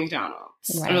kid eating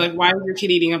McDonald's? Right. Or like, why is your kid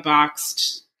eating a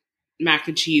boxed mac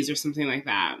and cheese or something like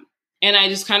that? And I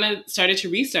just kind of started to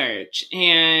research,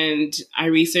 and I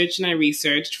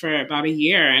researched for about a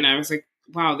year. And I was like,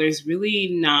 wow, there is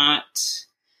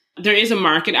a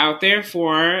market out there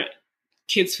for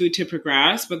kids' food to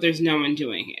progress, but there's no one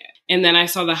doing it. And then I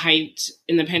saw the height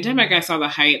in the pandemic. I saw the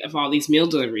height of all these meal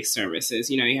delivery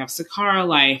services. You have Sakara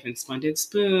Life and Splendid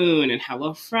Spoon and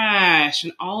HelloFresh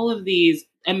and all of these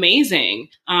amazing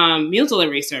meal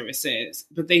delivery services,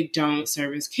 but they don't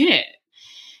service kids.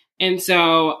 And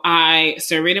so I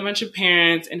surveyed a bunch of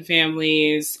parents and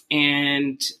families,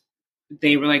 and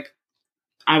they were like,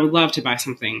 I would love to buy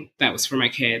something that was for my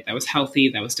kid, that was healthy,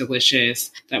 that was delicious,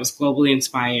 that was globally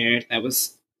inspired, that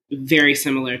was very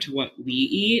similar to what we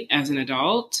eat as an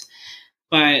adult,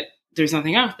 but there's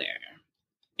nothing out there.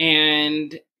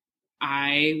 And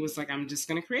I was like, I'm just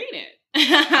going to create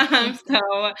it.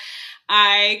 So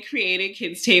I created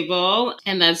Kids Table,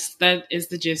 and that is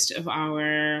the gist of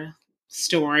our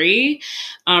story.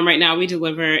 Right now we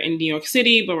deliver in New York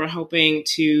City, but we're hoping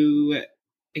to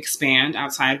expand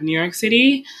outside of New York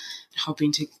City,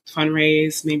 hoping to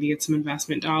fundraise, maybe get some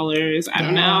investment dollars. I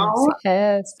don't know.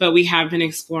 Yes. But we have been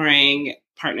exploring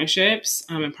partnerships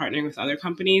and partnering with other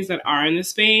companies that are in the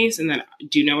space and that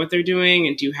do know what they're doing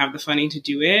and do have the funding to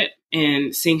do it,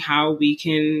 and seeing how we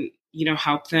can,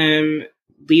 help them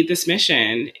lead this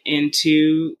mission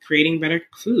into creating better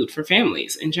food for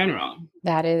families in general.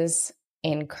 That is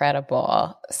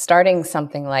incredible. Starting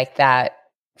something like that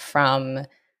from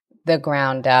the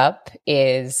ground up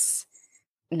is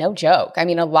no joke. I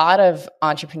mean, a lot of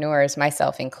entrepreneurs,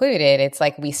 myself included, it's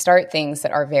like we start things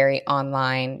that are very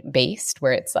online based,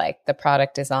 where it's like the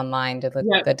product is online,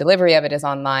 the delivery of it is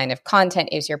online. If content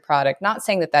is your product, not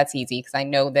saying that that's easy, because I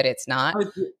know that it's not,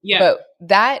 but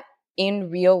that in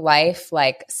real life,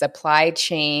 like supply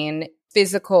chain,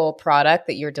 physical product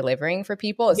that you're delivering for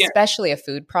people, especially a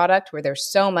food product where there's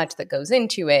so much that goes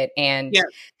into it and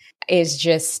is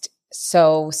just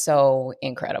so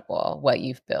incredible what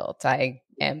you've built. I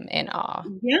am in awe.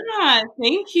 Yeah,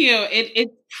 thank you.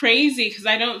 It's crazy because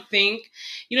I don't think,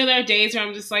 there are days where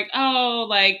I'm just like, oh,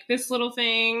 like this little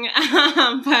thing.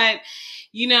 But,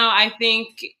 I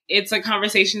think it's like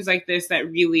conversations like this that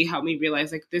really help me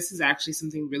realize like this is actually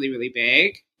something really, really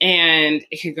big. and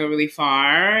it could go really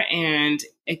far. And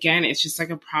again, it's just like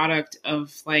a product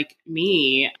of like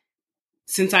me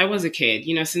since I was a kid,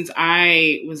 since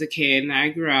I was a kid and I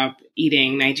grew up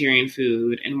eating Nigerian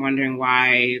food and wondering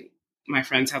why my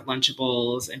friends have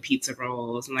Lunchables and pizza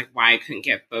rolls and like why I couldn't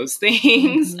get those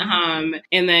things. And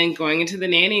then going into the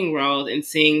nannying world and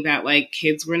seeing that like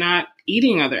kids were not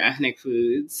eating other ethnic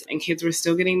foods and kids were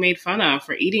still getting made fun of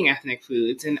for eating ethnic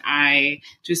foods. And I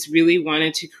just really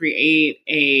wanted to create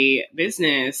a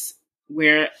business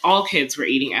where all kids were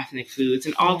eating ethnic foods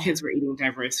and all kids were eating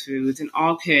diverse foods and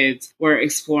all kids were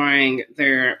exploring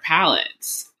their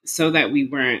palates so that we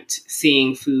weren't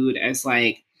seeing food as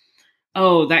like,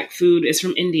 oh, that food is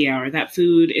from India or that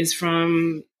food is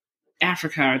from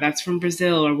Africa or that's from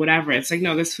Brazil or whatever. It's like,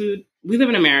 no, this food, we live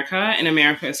in America and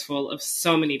America is full of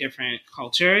so many different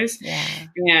cultures. Yeah.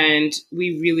 And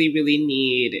we really, really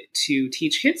need to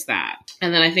teach kids that.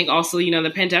 And then I think also,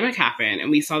 the pandemic happened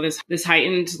and we saw this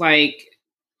heightened like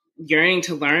yearning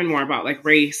to learn more about like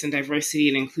race and diversity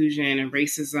and inclusion and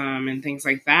racism and things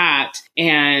like that.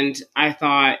 And I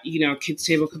thought, Kids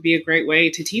Table could be a great way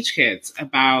to teach kids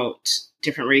about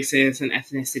different races and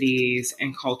ethnicities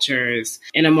and cultures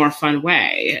in a more fun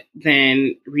way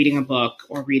than reading a book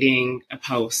or reading a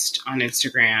post on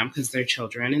Instagram because they're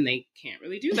children and they can't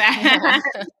really do that.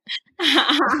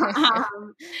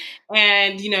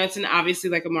 And, it's obviously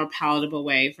like a more palatable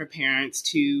way for parents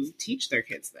to teach their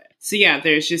kids this. So yeah,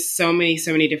 there's just so many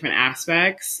different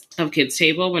aspects of Kids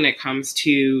Table when it comes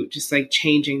to just like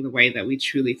changing the way that we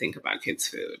truly think about kids'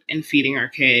 food and feeding our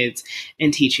kids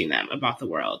and teaching them about the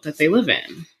world that they live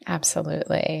in.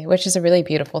 Absolutely, which is a really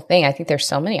beautiful thing. I think there's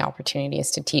so many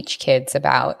opportunities to teach kids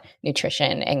about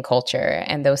nutrition and culture,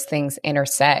 and those things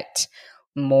intersect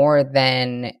more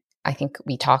than I think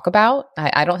we talk about.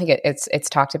 I don't think it's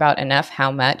talked about enough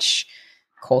how much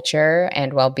culture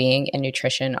and well-being and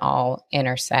nutrition all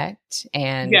intersect,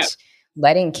 and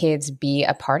letting kids be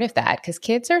a part of that because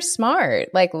kids are smart,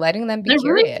 like letting them be They're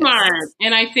curious. Really smart.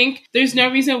 And I think there's no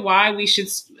reason why we should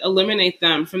eliminate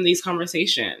them from these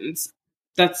conversations.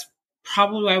 That's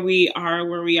probably why we are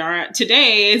where we are at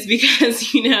today is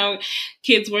because,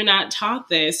 kids were not taught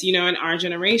this, in our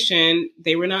generation,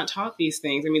 they were not taught these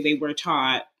things. I mean, they were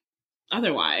taught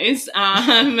otherwise.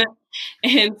 And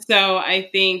so I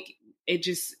think it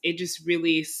just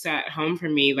really set home for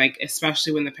me, like,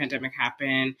 especially when the pandemic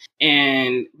happened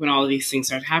and when all of these things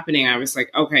started happening, I was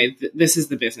like, okay, this is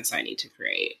the business I need to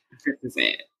create. This is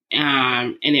it.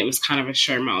 And it was kind of a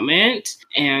sure moment.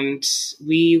 And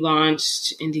we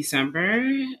launched in December.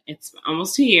 It's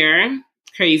almost a year.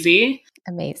 Crazy.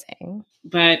 Amazing.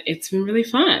 But it's been really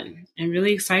fun and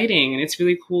really exciting. And it's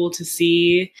really cool to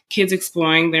see kids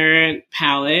exploring their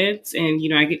palates. And,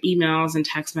 I get emails and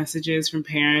text messages from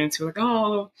parents who are like,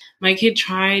 oh, my kid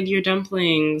tried your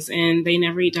dumplings and they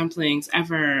never eat dumplings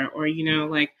ever. Or,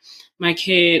 like my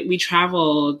kid, we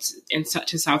traveled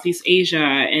to Southeast Asia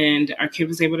and our kid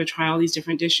was able to try all these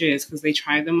different dishes because they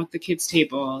tried them with the kids'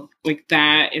 table. Like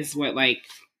that is what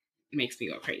makes me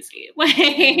go crazy.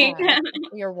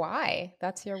 Your why.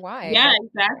 That's your why. Yeah,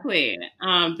 exactly.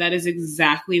 That is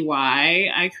exactly why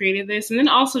I created this. And then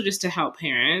also just to help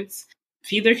parents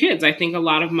feed their kids. I think a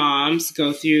lot of moms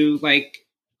go through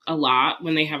a lot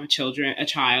when they have a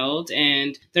child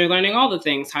and they're learning all the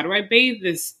things. How do I bathe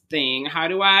this thing? How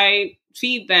do I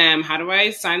feed them? How do I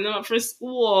sign them up for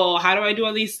school? How do I do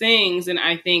all these things? And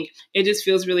I think it just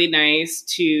feels really nice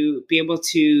to be able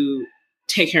to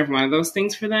take care of one of those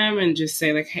things for them and just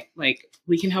say hey,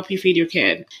 we can help you feed your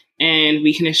kid and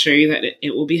we can assure you that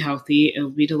it will be healthy, it will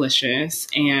be delicious,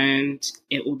 and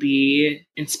it will be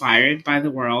inspired by the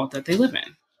world that they live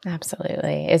in.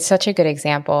 Absolutely. It's such a good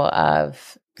example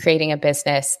of creating a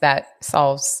business that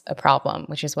solves a problem,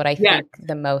 which is what I think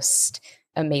the most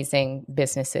amazing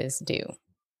businesses do.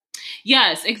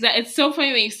 Yes, exactly. It's so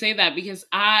funny that you say that because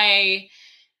a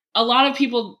lot of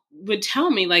people would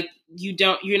tell me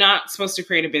you're not supposed to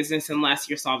create a business unless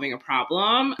you're solving a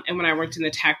problem. And when I worked in the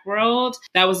tech world,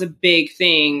 that was a big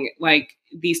thing. Like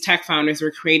these tech founders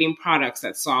were creating products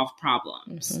that solve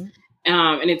problems. Mm-hmm.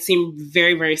 And it seemed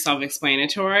very, very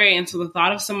self-explanatory. And so the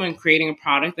thought of someone creating a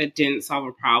product that didn't solve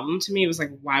a problem to me was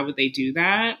like, why would they do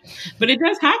that? But it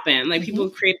does happen. Like people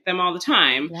create them all the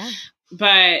time. Yeah.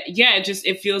 But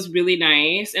it feels really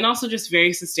nice and also just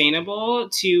very sustainable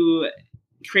to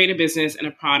create a business and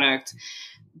a product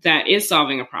that is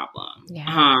solving a problem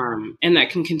and that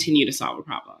can continue to solve a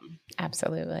problem.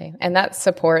 Absolutely. And that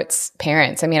supports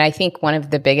parents. I mean, I think one of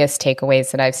the biggest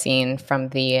takeaways that I've seen from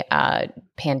the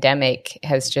pandemic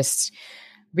has just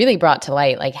really brought to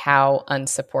light like how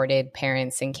unsupported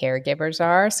parents and caregivers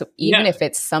are. So even if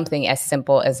it's something as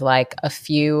simple as like a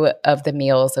few of the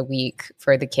meals a week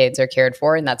for the kids are cared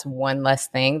for, and that's one less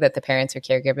thing that the parents or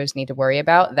caregivers need to worry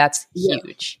about, that's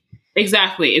huge.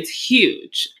 Exactly. It's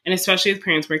huge. And especially with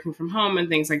parents working from home and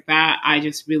things like that, I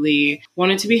just really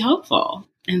wanted to be helpful.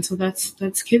 And so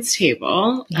that's Kids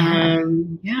Table.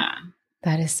 Yeah.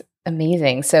 That is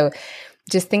amazing. So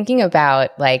just thinking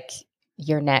about like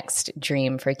your next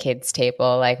dream for Kids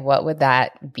Table, like what would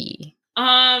that be?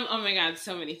 Oh my God,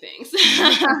 so many things.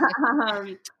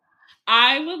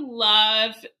 I would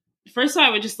love, first of all,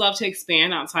 I would just love to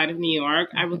expand outside of New York.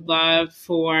 I would love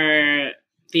for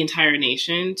the entire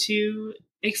nation to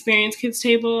experience Kids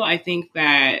Table. I think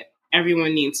that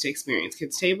everyone needs to experience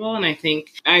Kids Table. And I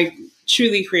think I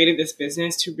truly created this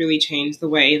business to really change the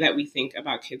way that we think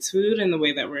about kids' food and the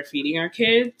way that we're feeding our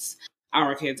kids.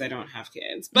 Our kids, I don't have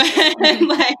kids, but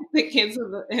like the kids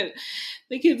of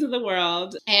the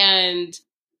world. And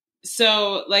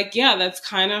so like, yeah, that's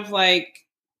kind of like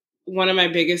one of my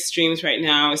biggest dreams right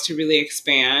now is to really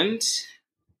expand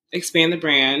the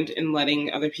brand and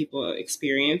letting other people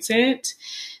experience it.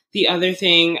 The other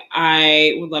thing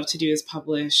I would love to do is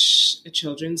publish a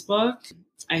children's book.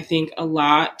 I think there are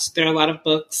a lot of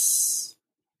books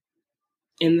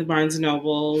in the Barnes and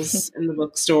Nobles, in the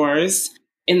bookstores,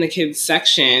 in the kids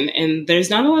section, and there's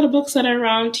not a lot of books that are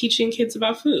around teaching kids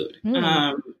about food.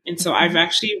 And so I've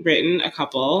actually written a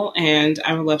couple, and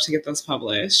I would love to get those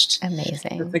published.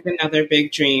 Amazing. That's like another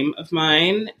big dream of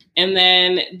mine. And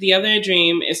then the other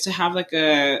dream is to have like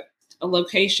a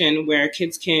location where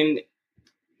kids can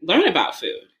learn about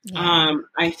food. Yeah.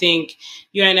 I think,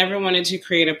 I never wanted to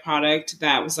create a product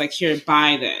that was like, here,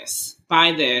 buy this,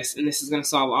 and this is going to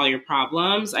solve all your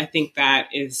problems. I think that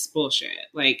is bullshit.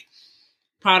 Like,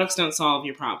 products don't solve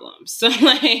your problems. So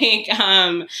like,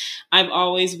 I've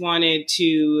always wanted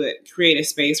to create a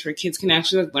space where kids can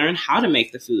actually like, learn how to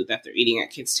make the food that they're eating at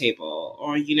Kids Table.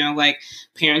 Or, like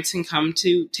parents can come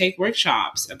to take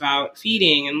workshops about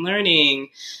feeding and learning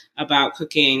about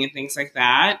cooking and things like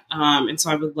that. And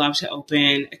so I would love to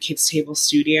open a Kids Table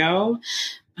studio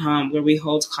where we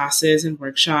hold classes and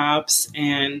workshops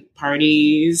and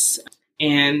parties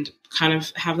and kind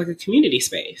of have like a community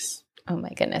space. Oh my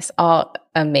goodness. All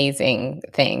amazing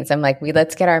things. I'm like,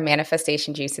 let's get our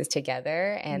manifestation juices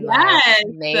together and like,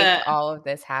 make all of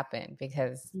this happen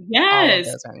because all of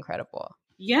those are incredible.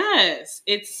 Yes.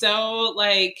 It's so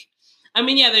like,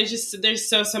 there's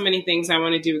so many things I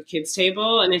want to do with Kids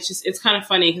Table. And it's kind of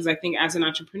funny because I think as an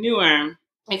entrepreneur,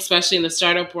 especially in the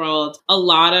startup world, a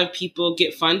lot of people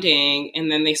get funding and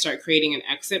then they start creating an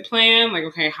exit plan. Like,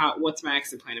 okay, what's my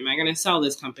exit plan? Am I going to sell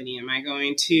this company? Am I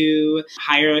going to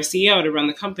hire a CEO to run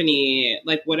the company?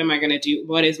 Like, what am I going to do?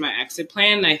 What is my exit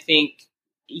plan? And I think,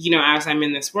 as I'm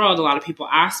in this world, a lot of people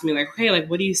ask me like, okay, like,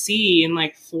 what do you see in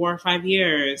like 4 or 5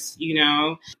 years,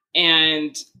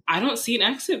 And I don't see an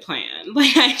exit plan.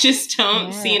 Like, I just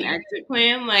don't see an exit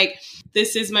plan. Like,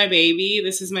 this is my baby.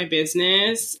 This is my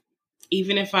business.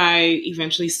 Even if I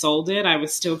eventually sold it, I would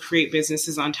still create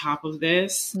businesses on top of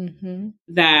this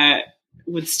that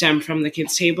would stem from the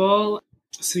Kids Table.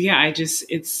 So yeah, I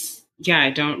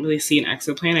don't really see an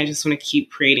exit plan. I just want to keep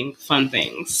creating fun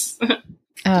things.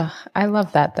 Oh, I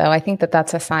love that though. I think that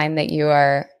that's a sign that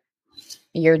you're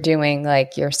doing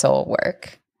like your soul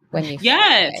work when you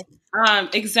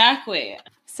exactly.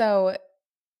 So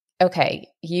okay,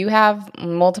 you have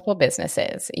multiple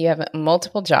businesses, you have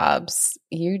multiple jobs,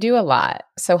 you do a lot.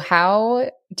 So how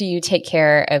do you take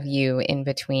care of you in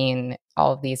between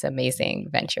all of these amazing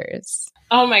ventures?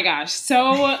 Oh my gosh,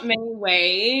 so many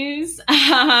ways.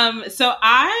 It's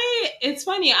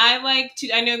funny.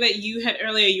 I know that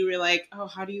you were like, oh,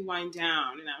 how do you wind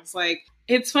down? And I was like,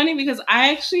 it's funny because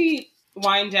I actually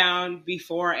wind down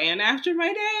before and after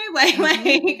my day.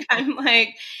 I'm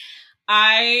like,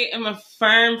 I am a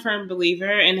firm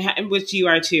believer in which you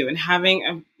are too, in having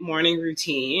a morning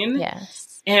routine.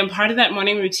 Yes. And part of that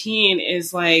morning routine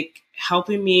is like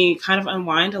helping me kind of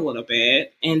unwind a little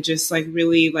bit and just like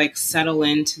really like settle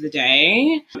into the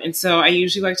day. And so I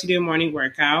usually like to do a morning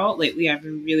workout. Lately, I've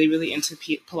been really, really into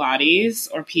Pilates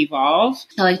or P-Volve.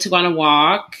 I like to go on a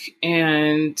walk,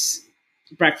 and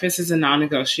breakfast is a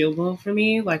non-negotiable for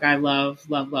me. Like, I love,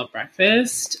 love, love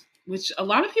breakfast, which a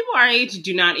lot of people our age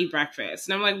do not eat breakfast.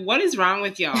 And I'm like, what is wrong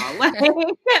with y'all? Like,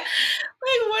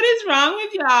 what is wrong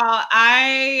with y'all?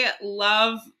 I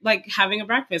love like having a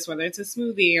breakfast, whether it's a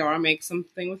smoothie or I'll make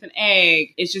something with an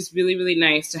egg. It's just really, really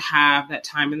nice to have that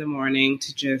time in the morning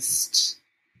to just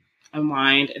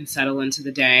unwind and settle into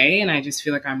the day. And I just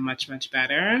feel like I'm much, much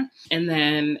better. And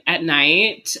then at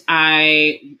night,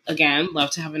 I, again,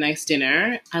 love to have a nice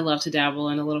dinner. I love to dabble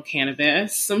in a little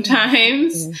cannabis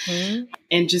sometimes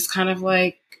and just kind of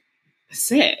like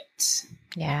sit.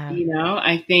 Yeah. You know,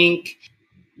 I think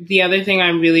the other thing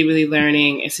I'm really, really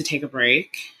learning is to take a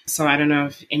break. So I don't know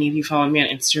if any of you follow me on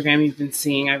Instagram. You've been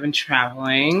seeing I've been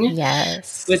traveling.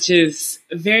 Yes. Which is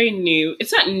very new.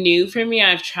 It's not new for me.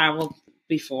 I've traveled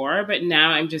before, but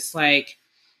now I'm just like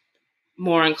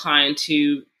more inclined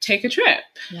to take a trip.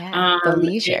 Yeah, the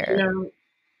leisure. And,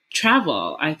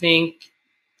 travel. I think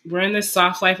we're in this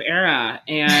soft life era,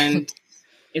 and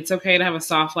it's okay to have a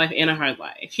soft life and a hard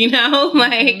life,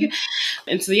 like,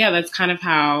 and so, yeah, that's kind of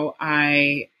how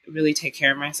I really take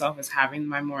care of myself, is having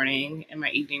my morning and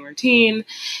my evening routine,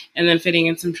 and then fitting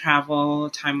in some travel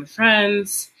time with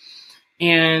friends,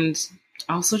 and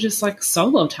also just like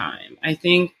solo time. I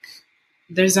think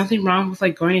there's nothing wrong with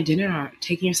like going to dinner,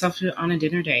 taking yourself on a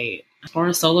dinner date or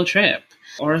a solo trip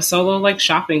or a solo like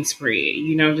shopping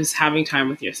spree, just having time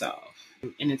with yourself.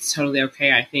 And it's totally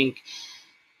okay. I think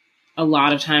a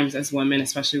lot of times as women,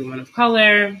 especially women of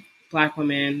color, Black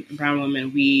women, brown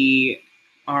women, we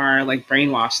are like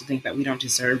brainwashed to think that we don't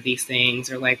deserve these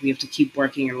things, or like we have to keep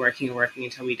working and working and working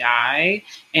until we die.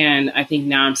 And I think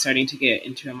now I'm starting to get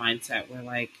into a mindset where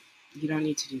like, you don't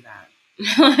need to do that.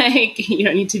 Like, you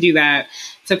don't need to do that.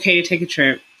 It's okay to take a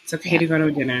trip. It's okay to go to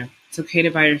a dinner. It's okay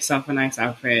to buy yourself a nice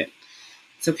outfit.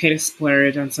 It's okay to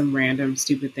splurge on some random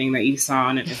stupid thing that you saw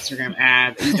on an Instagram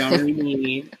ad that you don't really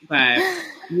need, but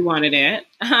you wanted it.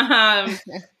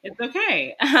 It's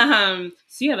okay. So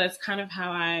yeah, that's kind of how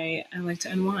I like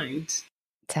to unwind.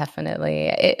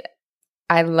 Definitely.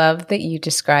 I love that you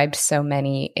described so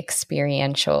many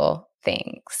experiential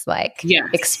things, like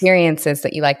experiences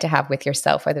that you like to have with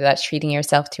yourself, whether that's treating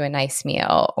yourself to a nice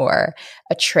meal or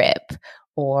a trip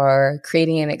or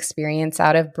creating an experience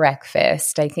out of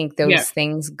breakfast. I think those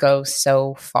things go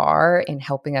so far in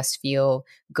helping us feel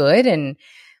good. And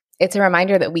it's a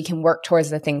reminder that we can work towards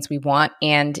the things we want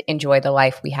and enjoy the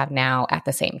life we have now at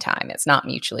the same time. It's not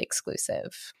mutually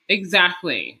exclusive.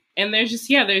 Exactly. And there's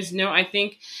just, I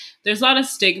think there's a lot of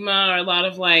stigma or a lot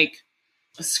of like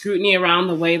scrutiny around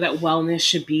the way that wellness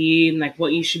should be and like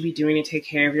what you should be doing to take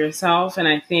care of yourself. And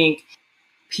I think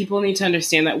people need to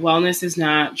understand that wellness is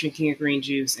not drinking a green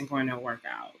juice and going to a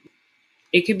workout.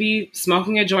 It could be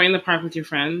smoking a joint in the park with your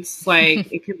friends.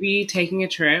 Like it could be taking a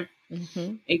trip.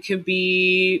 It could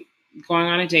be going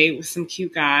on a date with some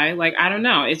cute guy. Like, I don't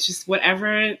know. It's just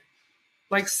whatever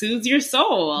like soothes your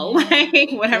soul,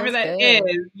 like whatever that is,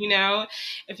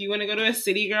 if you want to go to a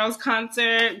City Girls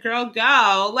concert, girl,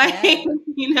 go, like,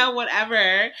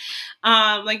 whatever.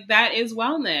 Like that is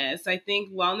wellness. I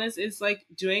think wellness is like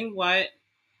doing what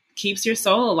keeps your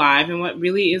soul alive and what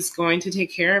really is going to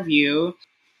take care of you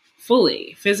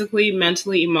fully, physically,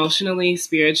 mentally, emotionally,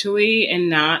 spiritually, and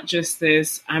not just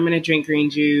this, I'm going to drink green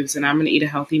juice and I'm going to eat a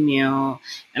healthy meal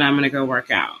and I'm going to go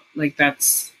work out. Like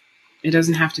it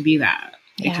doesn't have to be that.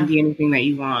 It can be anything that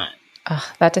you want. Oh,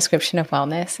 that description of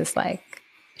wellness is like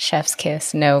chef's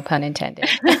kiss, no pun intended.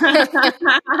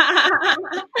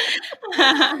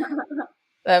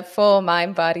 That full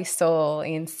mind, body, soul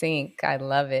in sync. I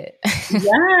love it.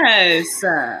 Yes.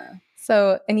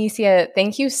 So, Anicia,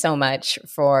 thank you so much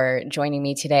for joining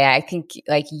me today. I think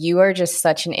like you are just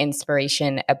such an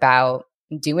inspiration about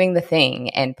doing the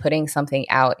thing and putting something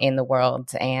out in the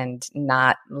world and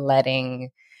not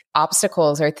letting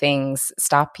obstacles or things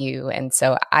stop you. And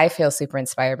so I feel super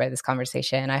inspired by this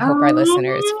conversation. I hope our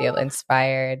listeners feel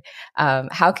inspired.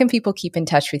 How can people keep in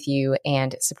touch with you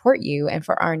and support you? And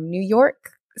for our New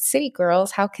York City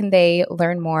girls, how can they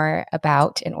learn more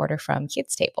about and order from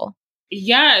Kids Table?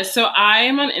 Yeah, so I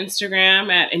am on Instagram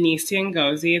at Anicia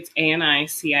Ngozi. It's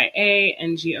ANICIA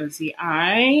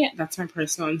NGOZI. That's my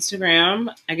personal Instagram.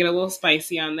 I get a little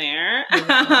spicy on there. We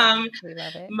love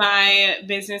it. My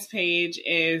business page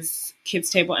is Kids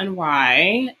Table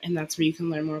NY, and that's where you can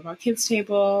learn more about Kids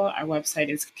Table. Our website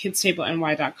is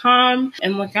kidstableny.com.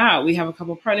 And look out, we have a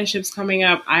couple partnerships coming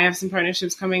up. I have some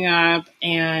partnerships coming up,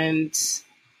 and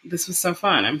this was so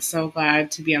fun. I'm so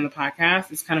glad to be on the podcast.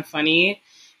 It's kind of funny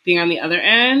being on the other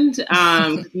end.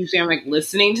 Usually I'm like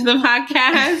listening to the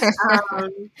podcast.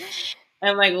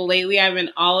 And like lately I've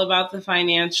been all about the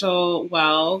financial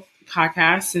wealth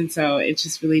podcast. And so it's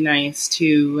just really nice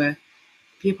to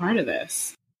be a part of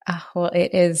this. Well,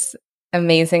 it is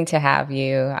amazing to have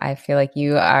you. I feel like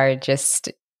you are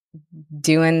just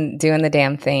doing the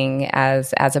damn thing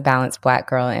as a balanced Black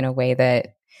girl in a way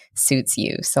that suits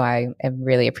you. So I am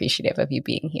really appreciative of you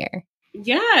being here.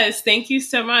 Yes, thank you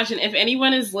so much. And if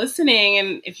anyone is listening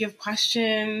and if you have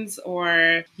questions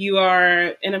or you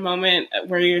are in a moment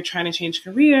where you're trying to change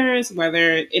careers,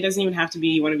 whether it doesn't even have to be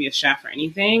you want to be a chef or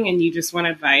anything and you just want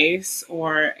advice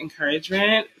or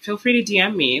encouragement, feel free to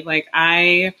DM me. Like,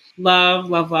 I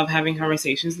love having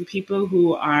conversations with people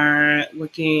who are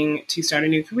looking to start a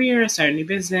new career, start a new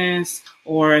business,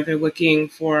 or they're looking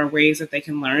for ways that they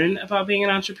can learn about being an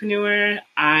entrepreneur.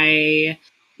 I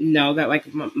know that like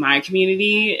my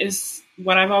community is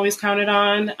what I've always counted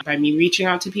on by me reaching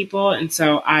out to people. And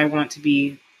so I want to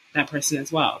be that person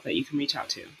as well that you can reach out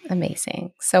to.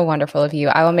 Amazing. So wonderful of you.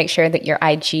 I will make sure that your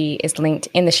IG is linked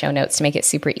in the show notes to make it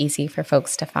super easy for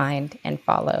folks to find and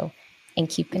follow and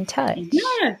keep in touch.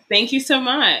 Yeah. Thank you so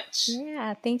much.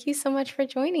 Yeah. Thank you so much for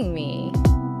joining me.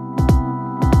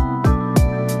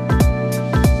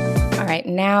 All right,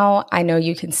 now I know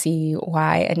you can see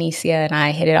why Anicia and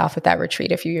I hit it off at that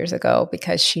retreat a few years ago,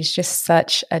 because she's just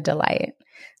such a delight.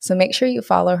 So make sure you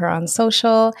follow her on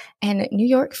social. And New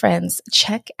York friends,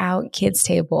 check out Kids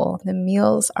Table. The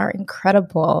meals are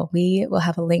incredible. We will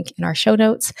have a link in our show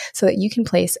notes so that you can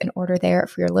place an order there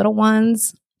for your little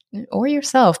ones or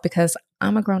yourself, because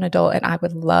I'm a grown adult and I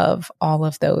would love all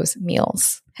of those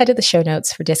meals. Head to the show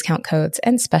notes for discount codes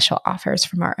and special offers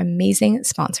from our amazing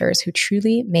sponsors who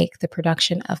truly make the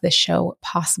production of the show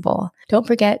possible. Don't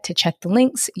forget to check the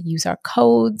links, use our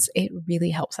codes. It really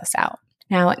helps us out.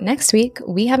 Now, next week,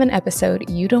 we have an episode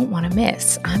you don't want to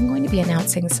miss. I'm going to be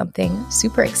announcing something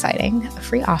super exciting, a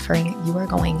free offering you are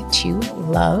going to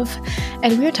love.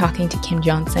 And we're talking to Kim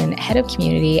Johnson, head of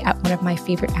community at one of my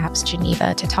favorite apps,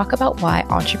 Geneva, to talk about why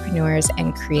entrepreneurs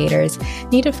and creators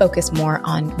need to focus more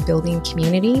on building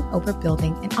community over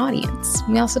building an audience.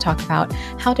 We also talk about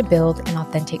how to build an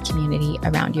authentic community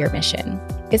around your mission.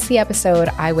 It's the episode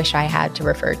I wish I had to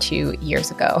refer to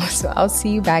years ago. So I'll see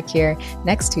you back here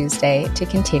next Tuesday to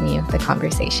continue the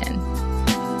conversation.